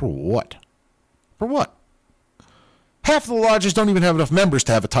lodge. For what? For what? Half of the lodges don't even have enough members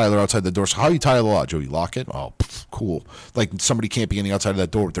to have a tiler outside the door. So how do you tile the lodge? Oh, you lock it? Oh, cool. Like somebody can't be on the outside of that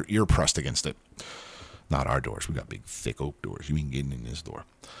door with their ear pressed against it. Not our doors. We got big, thick oak doors. You can get in this door.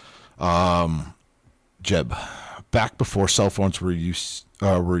 Jeb, back before cell phones we used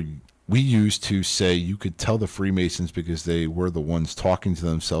to say you could tell the Freemasons because they were the ones talking to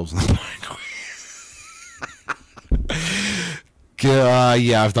themselves in the mic.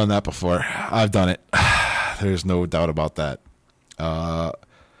 Yeah, I've done that before. I've done it. There's no doubt about that.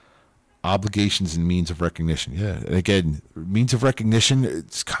 Obligations and means of recognition. Yeah, again, means of recognition,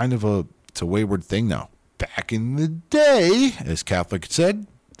 it's kind of a wayward thing now. Back in the day, as Catholic said,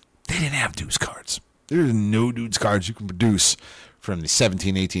 they didn't have dues cards. There's no dues cards you can produce from the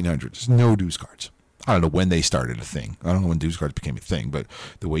 1800s. There's no dues cards. I don't know when they started a thing. I don't know when dues cards became a thing, but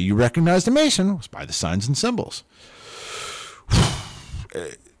the way you recognized a Mason was by the signs and symbols.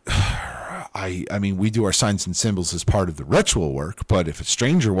 I mean, we do our signs and symbols as part of the ritual work, but if a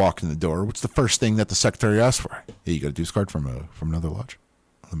stranger walked in the door, what's the first thing that the secretary asks for? Hey, you got a dues card from another lodge?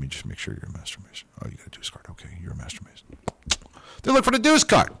 Let me just make sure you're a master mason. Oh, you got a dues card. Okay, you're a master mason. They look for the dues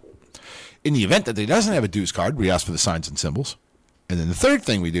card. In the event that they doesn't have a dues card, we ask for the signs and symbols. And then the third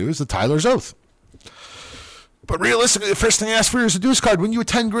thing we do is the Tyler's Oath. But realistically, the first thing I ask for is a dues card. When you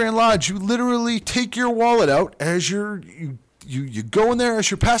attend Grand Lodge, you literally take your wallet out as you go in there as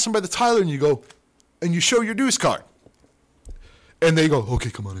you're passing by the Tyler, and you go, and you show your dues card. And they go, okay,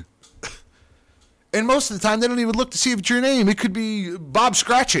 come on in. And most of the time, they don't even look to see if it's your name. It could be Bob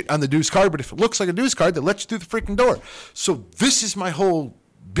Scratchit on the dues card, but if it looks like a dues card, they let you through the freaking door. So this is my whole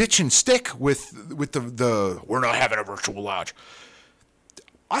bitch and stick with the we're not having a virtual lodge.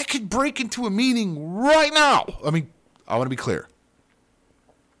 I could break into a meeting right now. I mean, I want to be clear.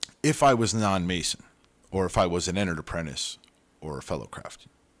 If I was non-Mason, or if I was an entered apprentice, or a fellow craft,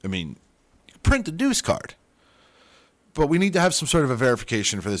 I mean, you print the dues card. But we need to have some sort of a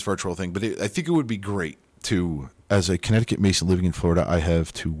verification for this virtual thing. But I think it would be great to, as a Connecticut Mason living in Florida, I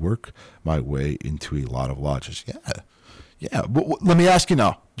have to work my way into a lot of lodges. Yeah. But let me ask you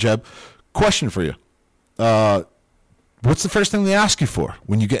now, Jeb, question for you. What's the first thing they ask you for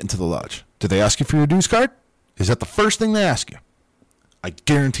when you get into the lodge? Do they ask you for your dues card? Is that the first thing they ask you? I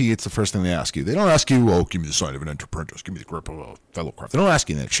guarantee it's the first thing they ask you. They don't ask you, oh, give me the sign of an apprentice, give me the grip of a fellow craft. They don't ask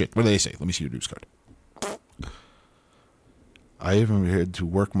you that shit. What do they say? Let me see your dues card. I even had to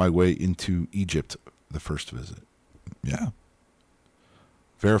work my way into Egypt the first visit. Yeah.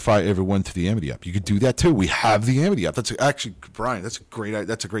 Verify everyone to the Amity app. You could do that too. We have the Amity app. That's actually, Brian, that's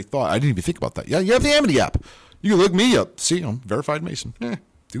a great thought. I didn't even think about that. Yeah, you have the Amity app. You can look me up. See, I'm verified Mason.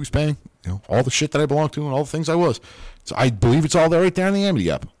 Dues paying. All the shit that I belong to and all the things I was. So I believe it's all there right there in the Amity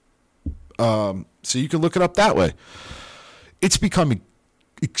app. So you can look it up that way. It's become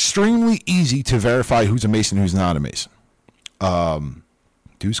extremely easy to verify who's a Mason and who's not a Mason.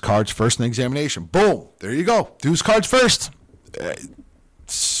 Dues cards first in the examination. Boom. There you go. Dues cards first.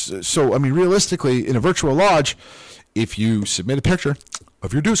 So, I mean, realistically, in a virtual lodge, if you submit a picture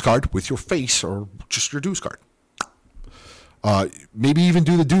of your dues card with your face or just your dues card, maybe even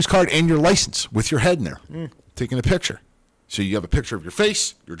do the dues card and your license with your head in there, taking a picture. So you have a picture of your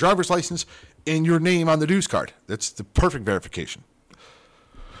face, your driver's license, and your name on the dues card. That's the perfect verification.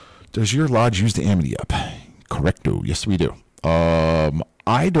 Does your lodge use the Amity app? Correcto. Yes, we do.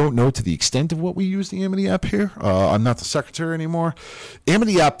 I don't know to the extent of what we use the Amity app here. I'm not the secretary anymore.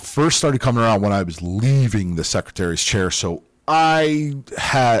 Amity app first started coming around when I was leaving the secretary's chair, so I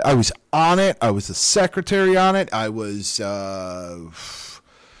was on it. I was the secretary on it. I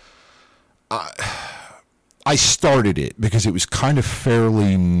started it because it was kind of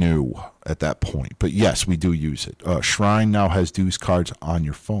fairly new at that point. But yes, we do use it. Shrine now has dues cards on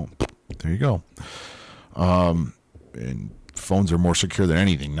your phone. There you go. And phones are more secure than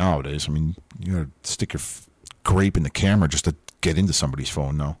anything nowadays. I mean, you gotta stick your grape in the camera just to get into somebody's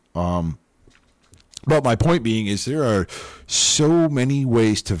phone now. But my point being is there are so many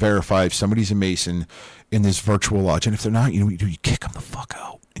ways to verify if somebody's a Mason in this virtual lodge. And if they're not, you know what you do? You kick them the fuck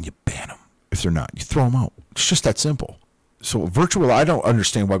out and you ban them. If they're not, you throw them out. It's just that simple. So virtual, I don't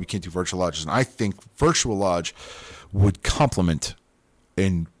understand why we can't do virtual lodges. And I think virtual lodge would complement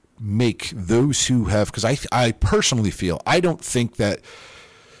and make those who have, because I personally feel, I don't think that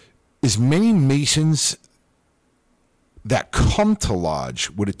as many Masons that come to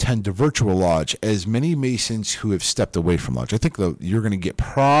lodge would attend a virtual lodge as many Masons who have stepped away from lodge. I think though you're going to get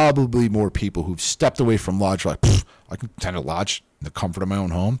probably more people who've stepped away from lodge like, I can attend a lodge in the comfort of my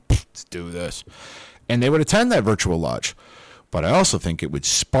own home. Let's do this. And they would attend that virtual lodge. But I also think it would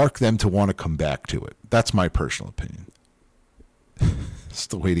spark them to want to come back to it. That's my personal opinion.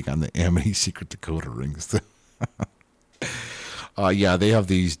 Still waiting on the Amity secret decoder rings. Yeah, they have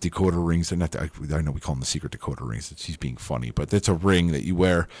these decoder rings. They're not. I know we call them the secret decoder rings. He's being funny, but it's a ring that you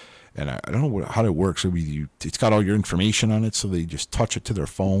wear, and I don't know how it works. It's got all your information on it, so they just touch it to their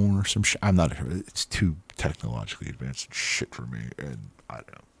phone or some shit. I'm not. It's too technologically advanced shit for me, and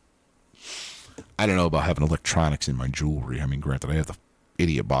I don't know about having electronics in my jewelry. I mean, granted, I have the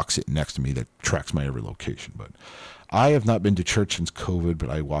idiot box sitting next to me that tracks my every location, but I have not been to church since COVID, but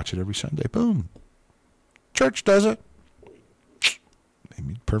I watch it every Sunday. Boom. Church does it. I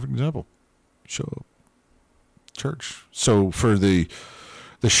mean, perfect example. Show up. Church. So for the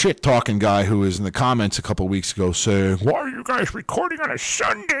shit-talking guy who was in the comments a couple of weeks ago saying, why are you guys recording on a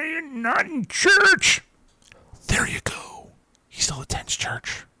Sunday and not in church? There you go. He still attends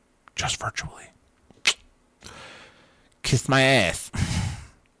church. Just virtually. Kiss my ass.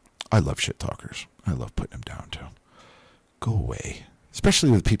 I love shit-talkers. I love putting them down, too. Go away.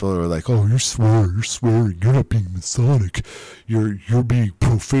 Especially with people who are like, oh, you're swearing, you're not being Masonic, you're being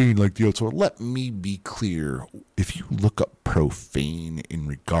profane like the outside. Let me be clear. If you look up profane in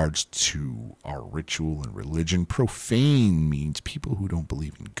regards to our ritual and religion, profane means people who don't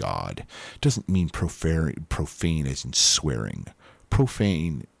believe in God. It doesn't mean profane as in swearing.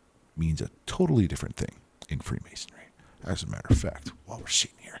 Profane means a totally different thing in Freemasonry. As a matter of fact, while we're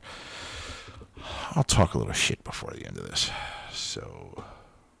sitting here, I'll talk a little shit before the end of this. So,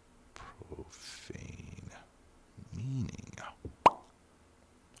 profane meaning.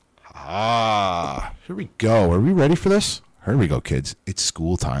 Here we go. Are we ready for this? Here we go, kids. It's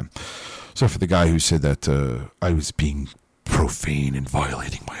school time. So for the guy who said that I was being profane and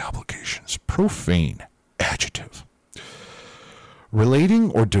violating my obligations. Profane, adjective. Relating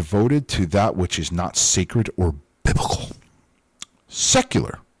or devoted to that which is not sacred or biblical.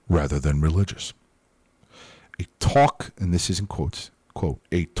 Secular rather than religious. A talk, and this is in quotes, quote,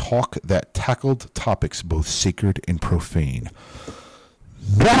 a talk that tackled topics both sacred and profane.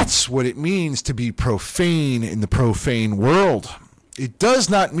 That's what it means to be profane in the profane world. It does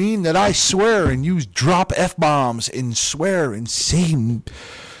not mean that I swear and use drop F-bombs and swear and say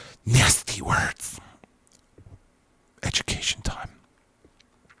nasty words. Education time.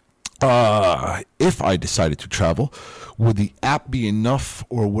 If I decided to travel, would the app be enough,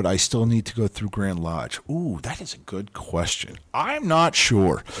 or would I still need to go through Grand Lodge? Ooh, that is a good question. I'm not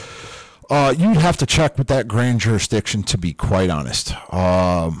sure. You'd have to check with that grand jurisdiction, to be quite honest.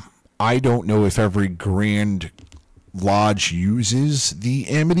 I don't know if every Grand Lodge uses the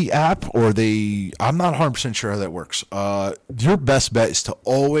Amity app, or I'm not 100% sure how that works. Your best bet is to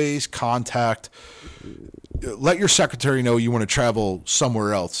always let your secretary know you want to travel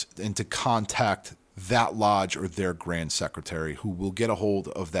somewhere else, and to contact that lodge or their grand secretary, who will get a hold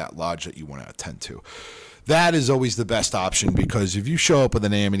of that lodge that you want to attend to. That is always the best option, because if you show up with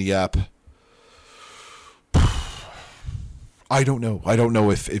an Amity app, I don't know. I don't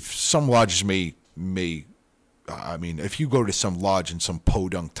know if some lodges may. I mean, if you go to some lodge in some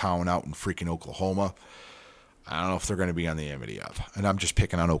podunk town out in freaking Oklahoma, I don't know if they're going to be on the Amity app. And I'm just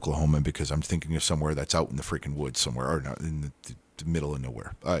picking on Oklahoma because I'm thinking of somewhere that's out in the freaking woods somewhere, or not in the middle of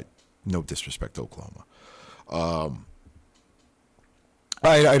nowhere. No disrespect to Oklahoma.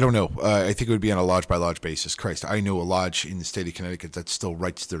 I don't know. I think it would be on a lodge-by-lodge basis. Christ, I know a lodge in the state of Connecticut that still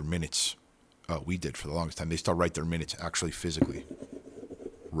writes their minutes. We did for the longest time. They still write their minutes, actually physically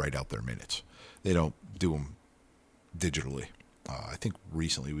write out their minutes. They don't do them digitally. I think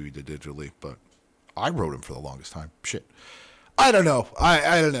recently we did digitally, but I wrote them for the longest time. Shit. I don't know.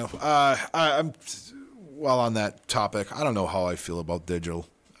 I don't know. I'm well on that topic. I don't know how I feel about digital.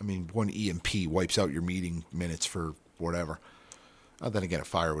 I mean, one EMP wipes out your meeting minutes for whatever. Then again, a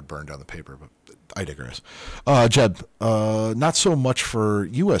fire would burn down the paper, but I digress. Jeb, not so much for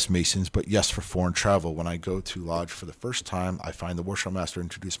U.S. Masons, but yes, for foreign travel. When I go to lodge for the first time, I find the worship master,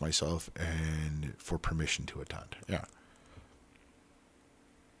 introduce myself, and for permission to attend. Yeah.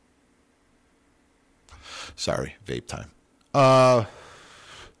 Sorry, vape time.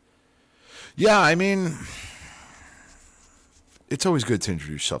 Yeah, I mean, it's always good to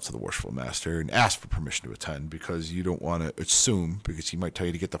introduce yourself to the worshipful master and ask for permission to attend, because you don't want to assume, because he might tell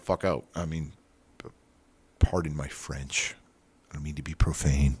you to get the fuck out. I mean, pardon my French. I don't mean to be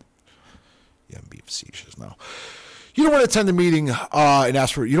profane. Yeah, I'm being facetious now. You don't want to attend the meeting and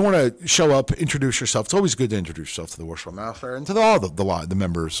ask for. You don't want to show up, introduce yourself. It's always good to introduce yourself to the worshipful master and to all the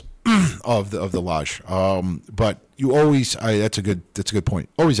members of the lodge. But you always. That's a good point.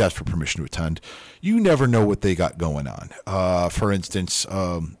 Always ask for permission to attend. You never know what they got going on. For instance,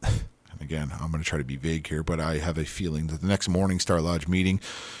 again, I'm going to try to be vague here, but I have a feeling that the next Morningstar Lodge meeting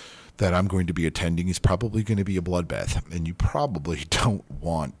that I'm going to be attending is probably going to be a bloodbath, and you probably don't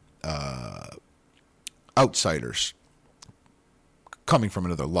want outsiders coming from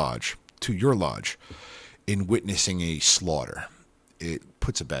another lodge to your lodge in witnessing a slaughter. It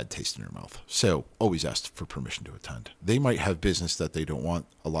puts a bad taste in your mouth. So always ask for permission to attend. They might have business that they don't want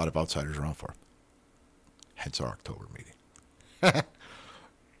a lot of outsiders around for. Hence our October meeting.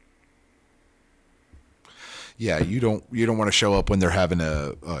 Yeah, you don't want to show up when they're having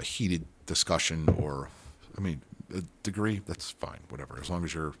a heated discussion, or, I mean, a degree, that's fine, whatever, as long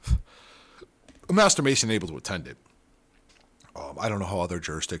as you're a Master Mason able to attend it. I don't know how other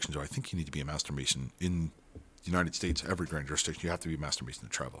jurisdictions are. I think you need to be a Master Mason in the United States. Every grand jurisdiction, you have to be a Master Mason to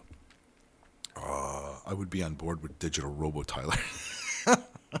travel. I would be on board with Digital Robo Tyler.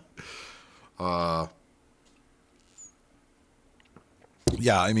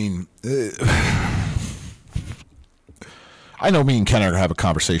 Yeah, I mean, I know me and Ken are going to have a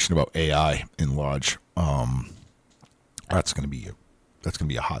conversation about AI in Lodge. That's going to be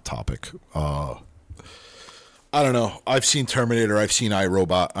a hot topic. I don't know. I've seen Terminator. I've seen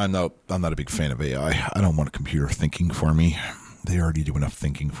iRobot. I'm not a big fan of AI. I don't want a computer thinking for me. They already do enough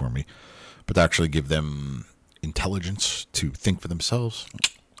thinking for me. But to actually give them intelligence to think for themselves,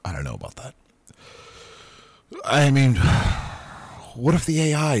 I don't know about that. I mean, what if the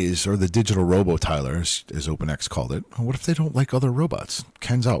AI is, or the digital robo Tyler, as OpenX called it, what if they don't like other robots?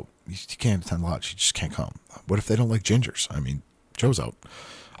 Ken's out. You can't attend Lodge. You just can't come. What if they don't like gingers? I mean, Joe's out.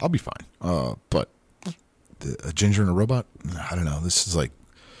 I'll be fine. But a ginger and a robot? I don't know. This is like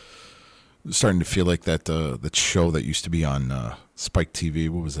starting to feel like that show that used to be on Spike TV.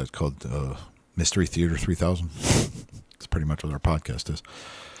 What was that called? Mystery Theater 3000. That's pretty much what our podcast is.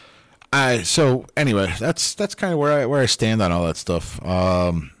 So anyway, that's kind of where I stand on all that stuff.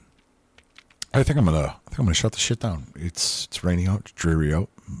 I think I'm gonna shut the shit down. It's raining out, it's dreary out.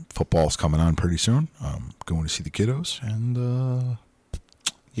 Football's coming on pretty soon. I'm going to see the kiddos, and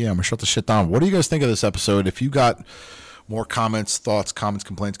Yeah, I'm going to shut the shit down. What do you guys think of this episode? If you got more comments, thoughts,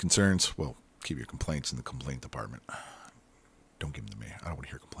 complaints, concerns, well, keep your complaints in the complaint department. Don't give them to me. I don't want to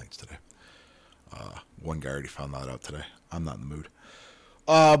hear complaints today. One guy already found that out today. I'm not in the mood.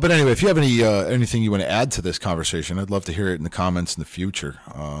 But anyway, if you have anything you want to add to this conversation, I'd love to hear it in the comments in the future.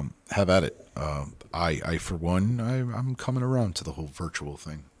 Have at it. I for one, I'm coming around to the whole virtual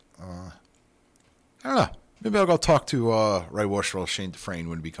thing. I don't know. Maybe I'll go talk to Ray Washful, Shane Dufresne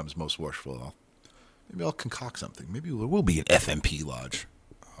when it becomes most washful. Maybe I'll concoct something. Maybe there will be an FMP Lodge.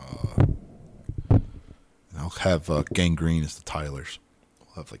 And I'll have Gangrene as the Tylers.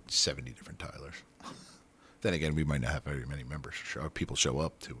 We'll have like 70 different Tylers. Then again, we might not have very many members. People show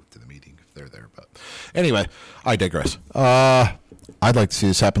up to the meeting if they're there. But anyway, I digress. I'd like to see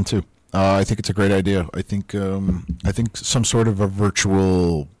this happen too. I think it's a great idea. I think some sort of a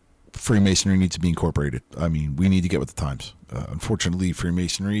virtual Freemasonry needs to be incorporated. I mean, we need to get with the times. Unfortunately,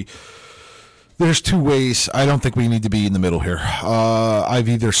 Freemasonry, there's two ways. I don't think we need to be in the middle here. I've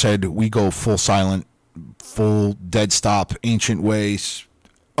either said we go full silent, full dead stop, ancient ways,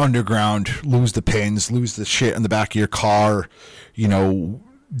 underground, lose the pins, lose the shit in the back of your car,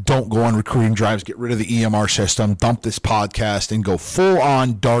 don't go on recruiting drives, get rid of the EMR system, dump this podcast, and go full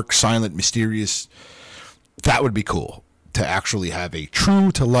on dark, silent, mysterious. That would be cool, to actually have a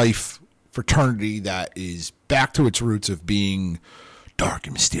true to life fraternity that is back to its roots of being dark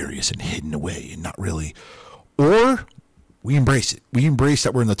and mysterious and hidden away and not really. Or we embrace it. We embrace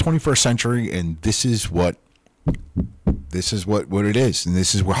that we're in the 21st century and this is what it is, and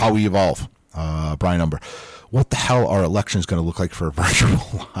this is how we evolve. Brian Umber, what the hell are elections going to look like for a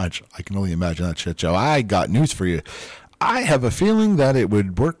virtual lodge? I can only imagine that shit, Joe. I got news for you. I have a feeling that it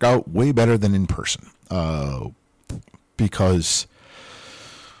would work out way better than in person, because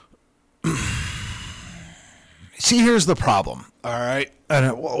see, here's the problem. All right,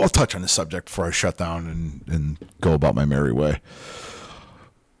 and we'll touch on this subject before I shut down and go about my merry way.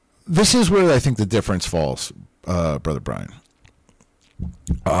 This is where I think the difference falls, Brother Brian.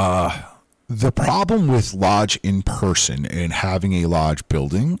 The problem with lodge in person and having a lodge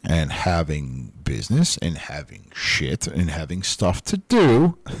building and having business and having shit and having stuff to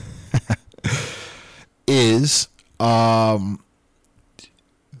do is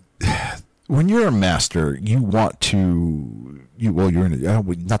when you're a master, you want to, you're in,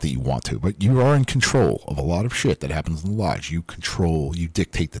 not that you want to, but you are in control of a lot of shit that happens in the lodge. You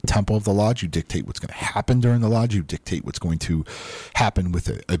dictate the tempo of the lodge. You dictate what's going to happen during the lodge. You dictate what's going to happen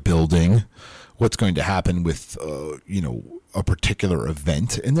with a building, what's going to happen with, a particular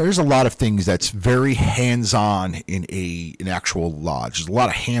event. And there's a lot of things that's very hands-on in an actual lodge. There's a lot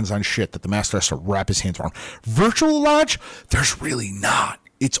of hands-on shit that the master has to wrap his hands around. Virtual lodge, there's really not.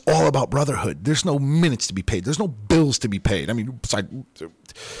 It's all about brotherhood. There's no minutes to be paid. There's no bills to be paid. I mean,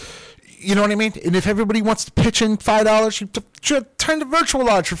 you know what I mean? And if everybody wants to pitch in $5, you turn the virtual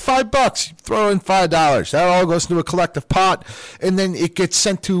lodge for $5. You throw in $5. That all goes into a collective pot, and then it gets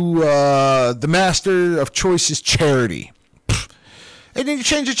sent to the master of choice's charity. And then you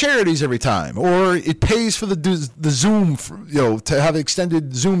change the charities every time, or it pays for the Zoom, to have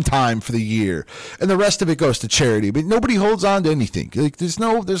extended Zoom time for the year, and the rest of it goes to charity. But nobody holds on to anything. Like there's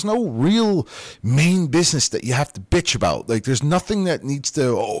no real main business that you have to bitch about. Like there's nothing that needs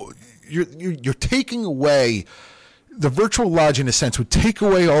to. You're taking away the virtual lodge in a sense would take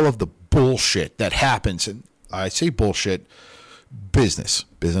away all of the bullshit that happens, and I say bullshit, business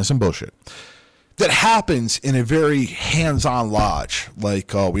and bullshit. That happens in a very hands-on lodge,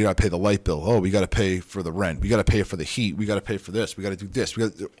 like, oh, we got to pay the light bill. Oh, we got to pay for the rent. We got to pay for the heat. We got to pay for this. We got to do this.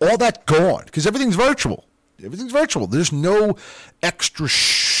 All that gone because everything's virtual. Everything's virtual. There's no extra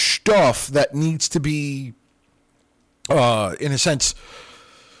stuff that needs to be, in a sense,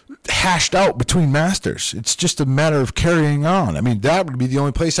 hashed out between masters. It's just a matter of carrying on. I mean, that would be the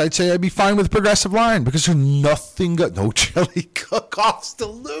only place I'd say I'd be fine with progressive line because there's nothing, no chili cook-offs to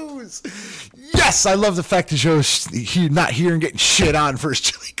lose. Yes, I love the fact that Joe's not here and getting shit on for his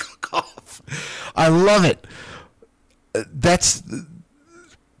chili cook-off. I love it.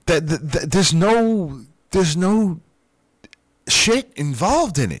 There's no shit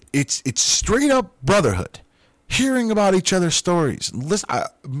involved in it. It's straight up brotherhood. Hearing about each other's stories. Listen,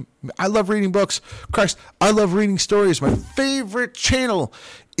 I love reading books. Christ, I love reading stories. My favorite channel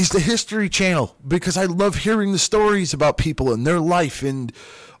is the History Channel because I love hearing the stories about people and their life and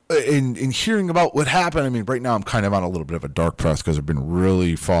in hearing about what happened, I mean, right now I'm kind of on a little bit of a dark press because I've been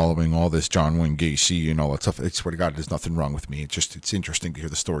really following all this John Wayne Gacy and all that stuff. I swear to God, there's nothing wrong with me. It's interesting to hear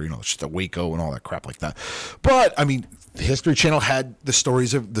the story, it's just the Waco and all that crap like that. But I mean, the History Channel had the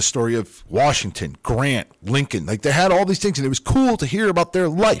story of Washington, Grant, Lincoln. Like, they had all these things, and it was cool to hear about their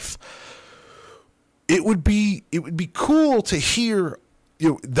life. It would be cool to hear.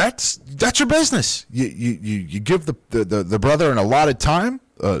 That's your business. You give the brother an allotted time,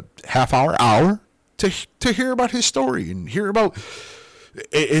 half hour to hear about his story and hear about.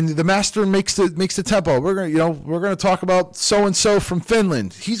 And the master makes the tempo. We're gonna talk about so and so from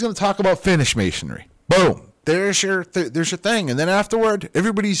Finland. He's gonna talk about Finnish masonry. Boom. There's your thing. And then afterward,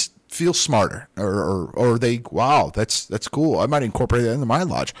 everybody feels smarter, or they, wow, that's cool. I might incorporate that into my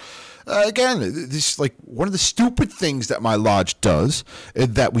lodge. Again, this, like, one of the stupid things that my lodge does,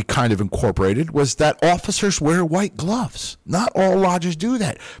 that we kind of incorporated, was that officers wear white gloves. Not all lodges do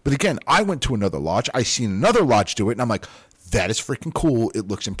that. But again, I went to another lodge. I seen another lodge do it, and I'm like, that is freaking cool. It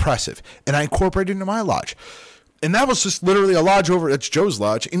looks impressive. And I incorporated it into my lodge. And that was just literally a lodge that's Joe's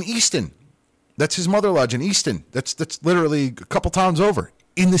lodge in Easton. That's his mother lodge in Easton. That's literally a couple towns over.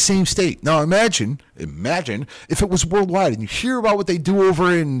 In the same state. Now imagine if it was worldwide and you hear about what they do over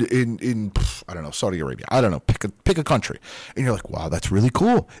in I don't know, Saudi Arabia. I don't know, pick a country. And you're like, wow, that's really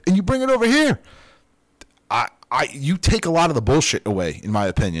cool. And you bring it over here. You take a lot of the bullshit away, in my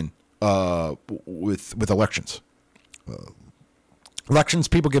opinion, with elections. Elections,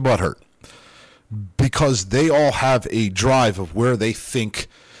 people get butt hurt because they all have a drive of where they think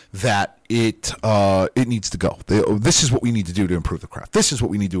that it needs to go. This is what we need to do to improve the craft. This is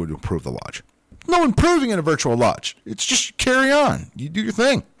what we need to do to improve the lodge. No improving in a virtual lodge. It's just carry on. You do your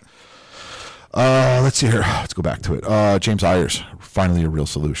thing. Let's see here. Let's go back to it. James Ayers, finally a real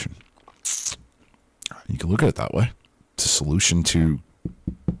solution. You can look at it that way. It's a solution to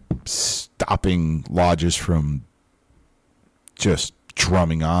stopping lodges from just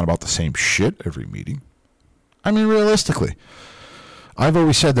drumming on about the same shit every meeting. I mean, realistically, I've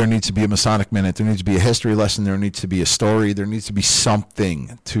always said there needs to be a Masonic Minute. There needs to be a history lesson. There needs to be a story. There needs to be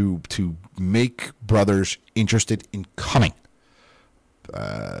something to make brothers interested in coming.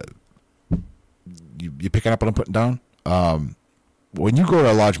 You picking up what I'm putting down? When you go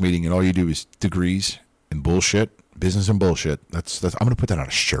to a lodge meeting and all you do is degrees and bullshit, business and bullshit. That's I'm going to put that on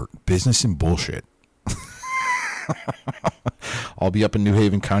a shirt. Business and bullshit. I'll be up in New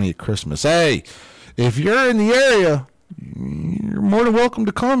Haven County at Christmas. Hey, if you're in the area, you're more than welcome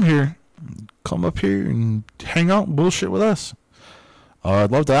to come here. Come up here and hang out and bullshit with us.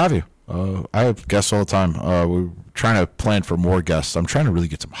 I'd love to have you. I have guests all the time. We're trying to plan for more guests. I'm trying to really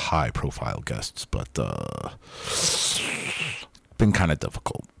get some high-profile guests, but been kind of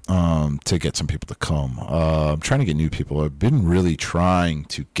difficult to get some people to come. I'm trying to get new people. I've been really trying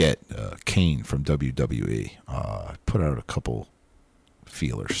to get Kane from WWE. Put out a couple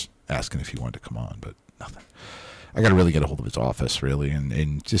feelers asking if he wanted to come on, but nothing. I got to really get a hold of his office, really,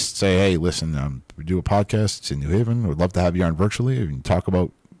 and just say, hey, listen, we do a podcast. It's in New Haven. We'd love to have you on virtually and talk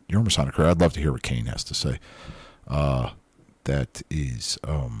about your Masonic career. I'd love to hear what Kane has to say. That is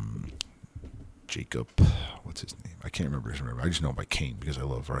Jacob. What's his name? I can't remember his name. I just know him by Kane because I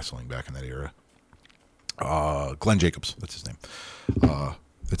love wrestling back in that era. Glenn Jacobs. That's his name.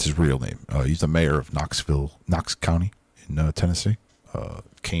 That's his real name. He's the mayor of Knox County in Tennessee.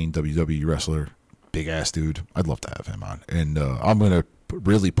 Kane, WWE wrestler. Big ass dude. I'd love to have him on, and I'm gonna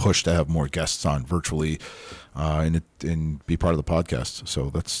really push to have more guests on virtually, and be part of the podcast. So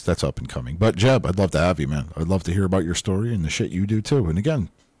that's up and coming. But Jeb, I'd love to have you, man. I'd love to hear about your story and the shit you do too. And again,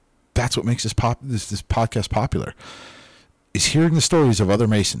 that's what makes this podcast popular, is hearing the stories of other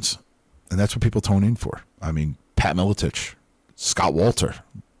Masons, and that's what people tune in for. I mean, Pat Miletich, Scott Walter.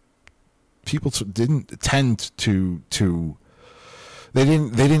 People didn't tend to. They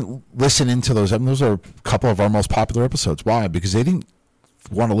didn't listen into those. I mean, those are a couple of our most popular episodes. Why? Because they didn't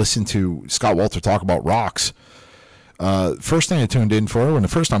want to listen to Scott Walter talk about rocks. First thing I tuned in for when the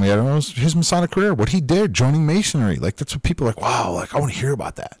first time we had him was his Masonic career, what he did, joining Masonry. Like, that's what people are like, wow, like, I want to hear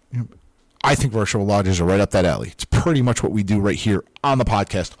about that. I think virtual lodges are right up that alley. It's pretty much what we do right here on the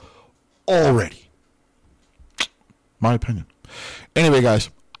podcast already. My opinion. Anyway, guys,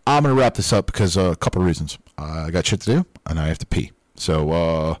 I'm going to wrap this up because a couple of reasons. I got shit to do, and I have to pee.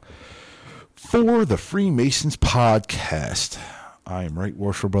 So, for the Freemasons podcast, I am Right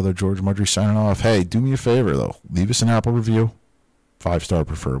Worshipful Brother George Mudry signing off. Hey, do me a favor, though. Leave us an Apple review, 5-star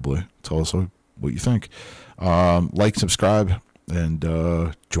preferably. Tell us what you think. Like, subscribe,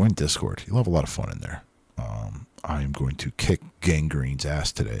 and join Discord. You'll have a lot of fun in there. I am going to kick Gangrene's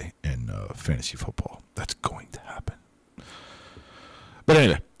ass today in fantasy football. That's going to happen. But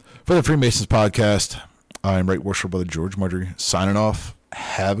anyway, For the Freemasons podcast, I'm Right Worshipful Brother George Marjorie signing off.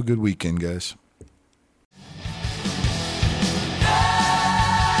 Have a good weekend, guys.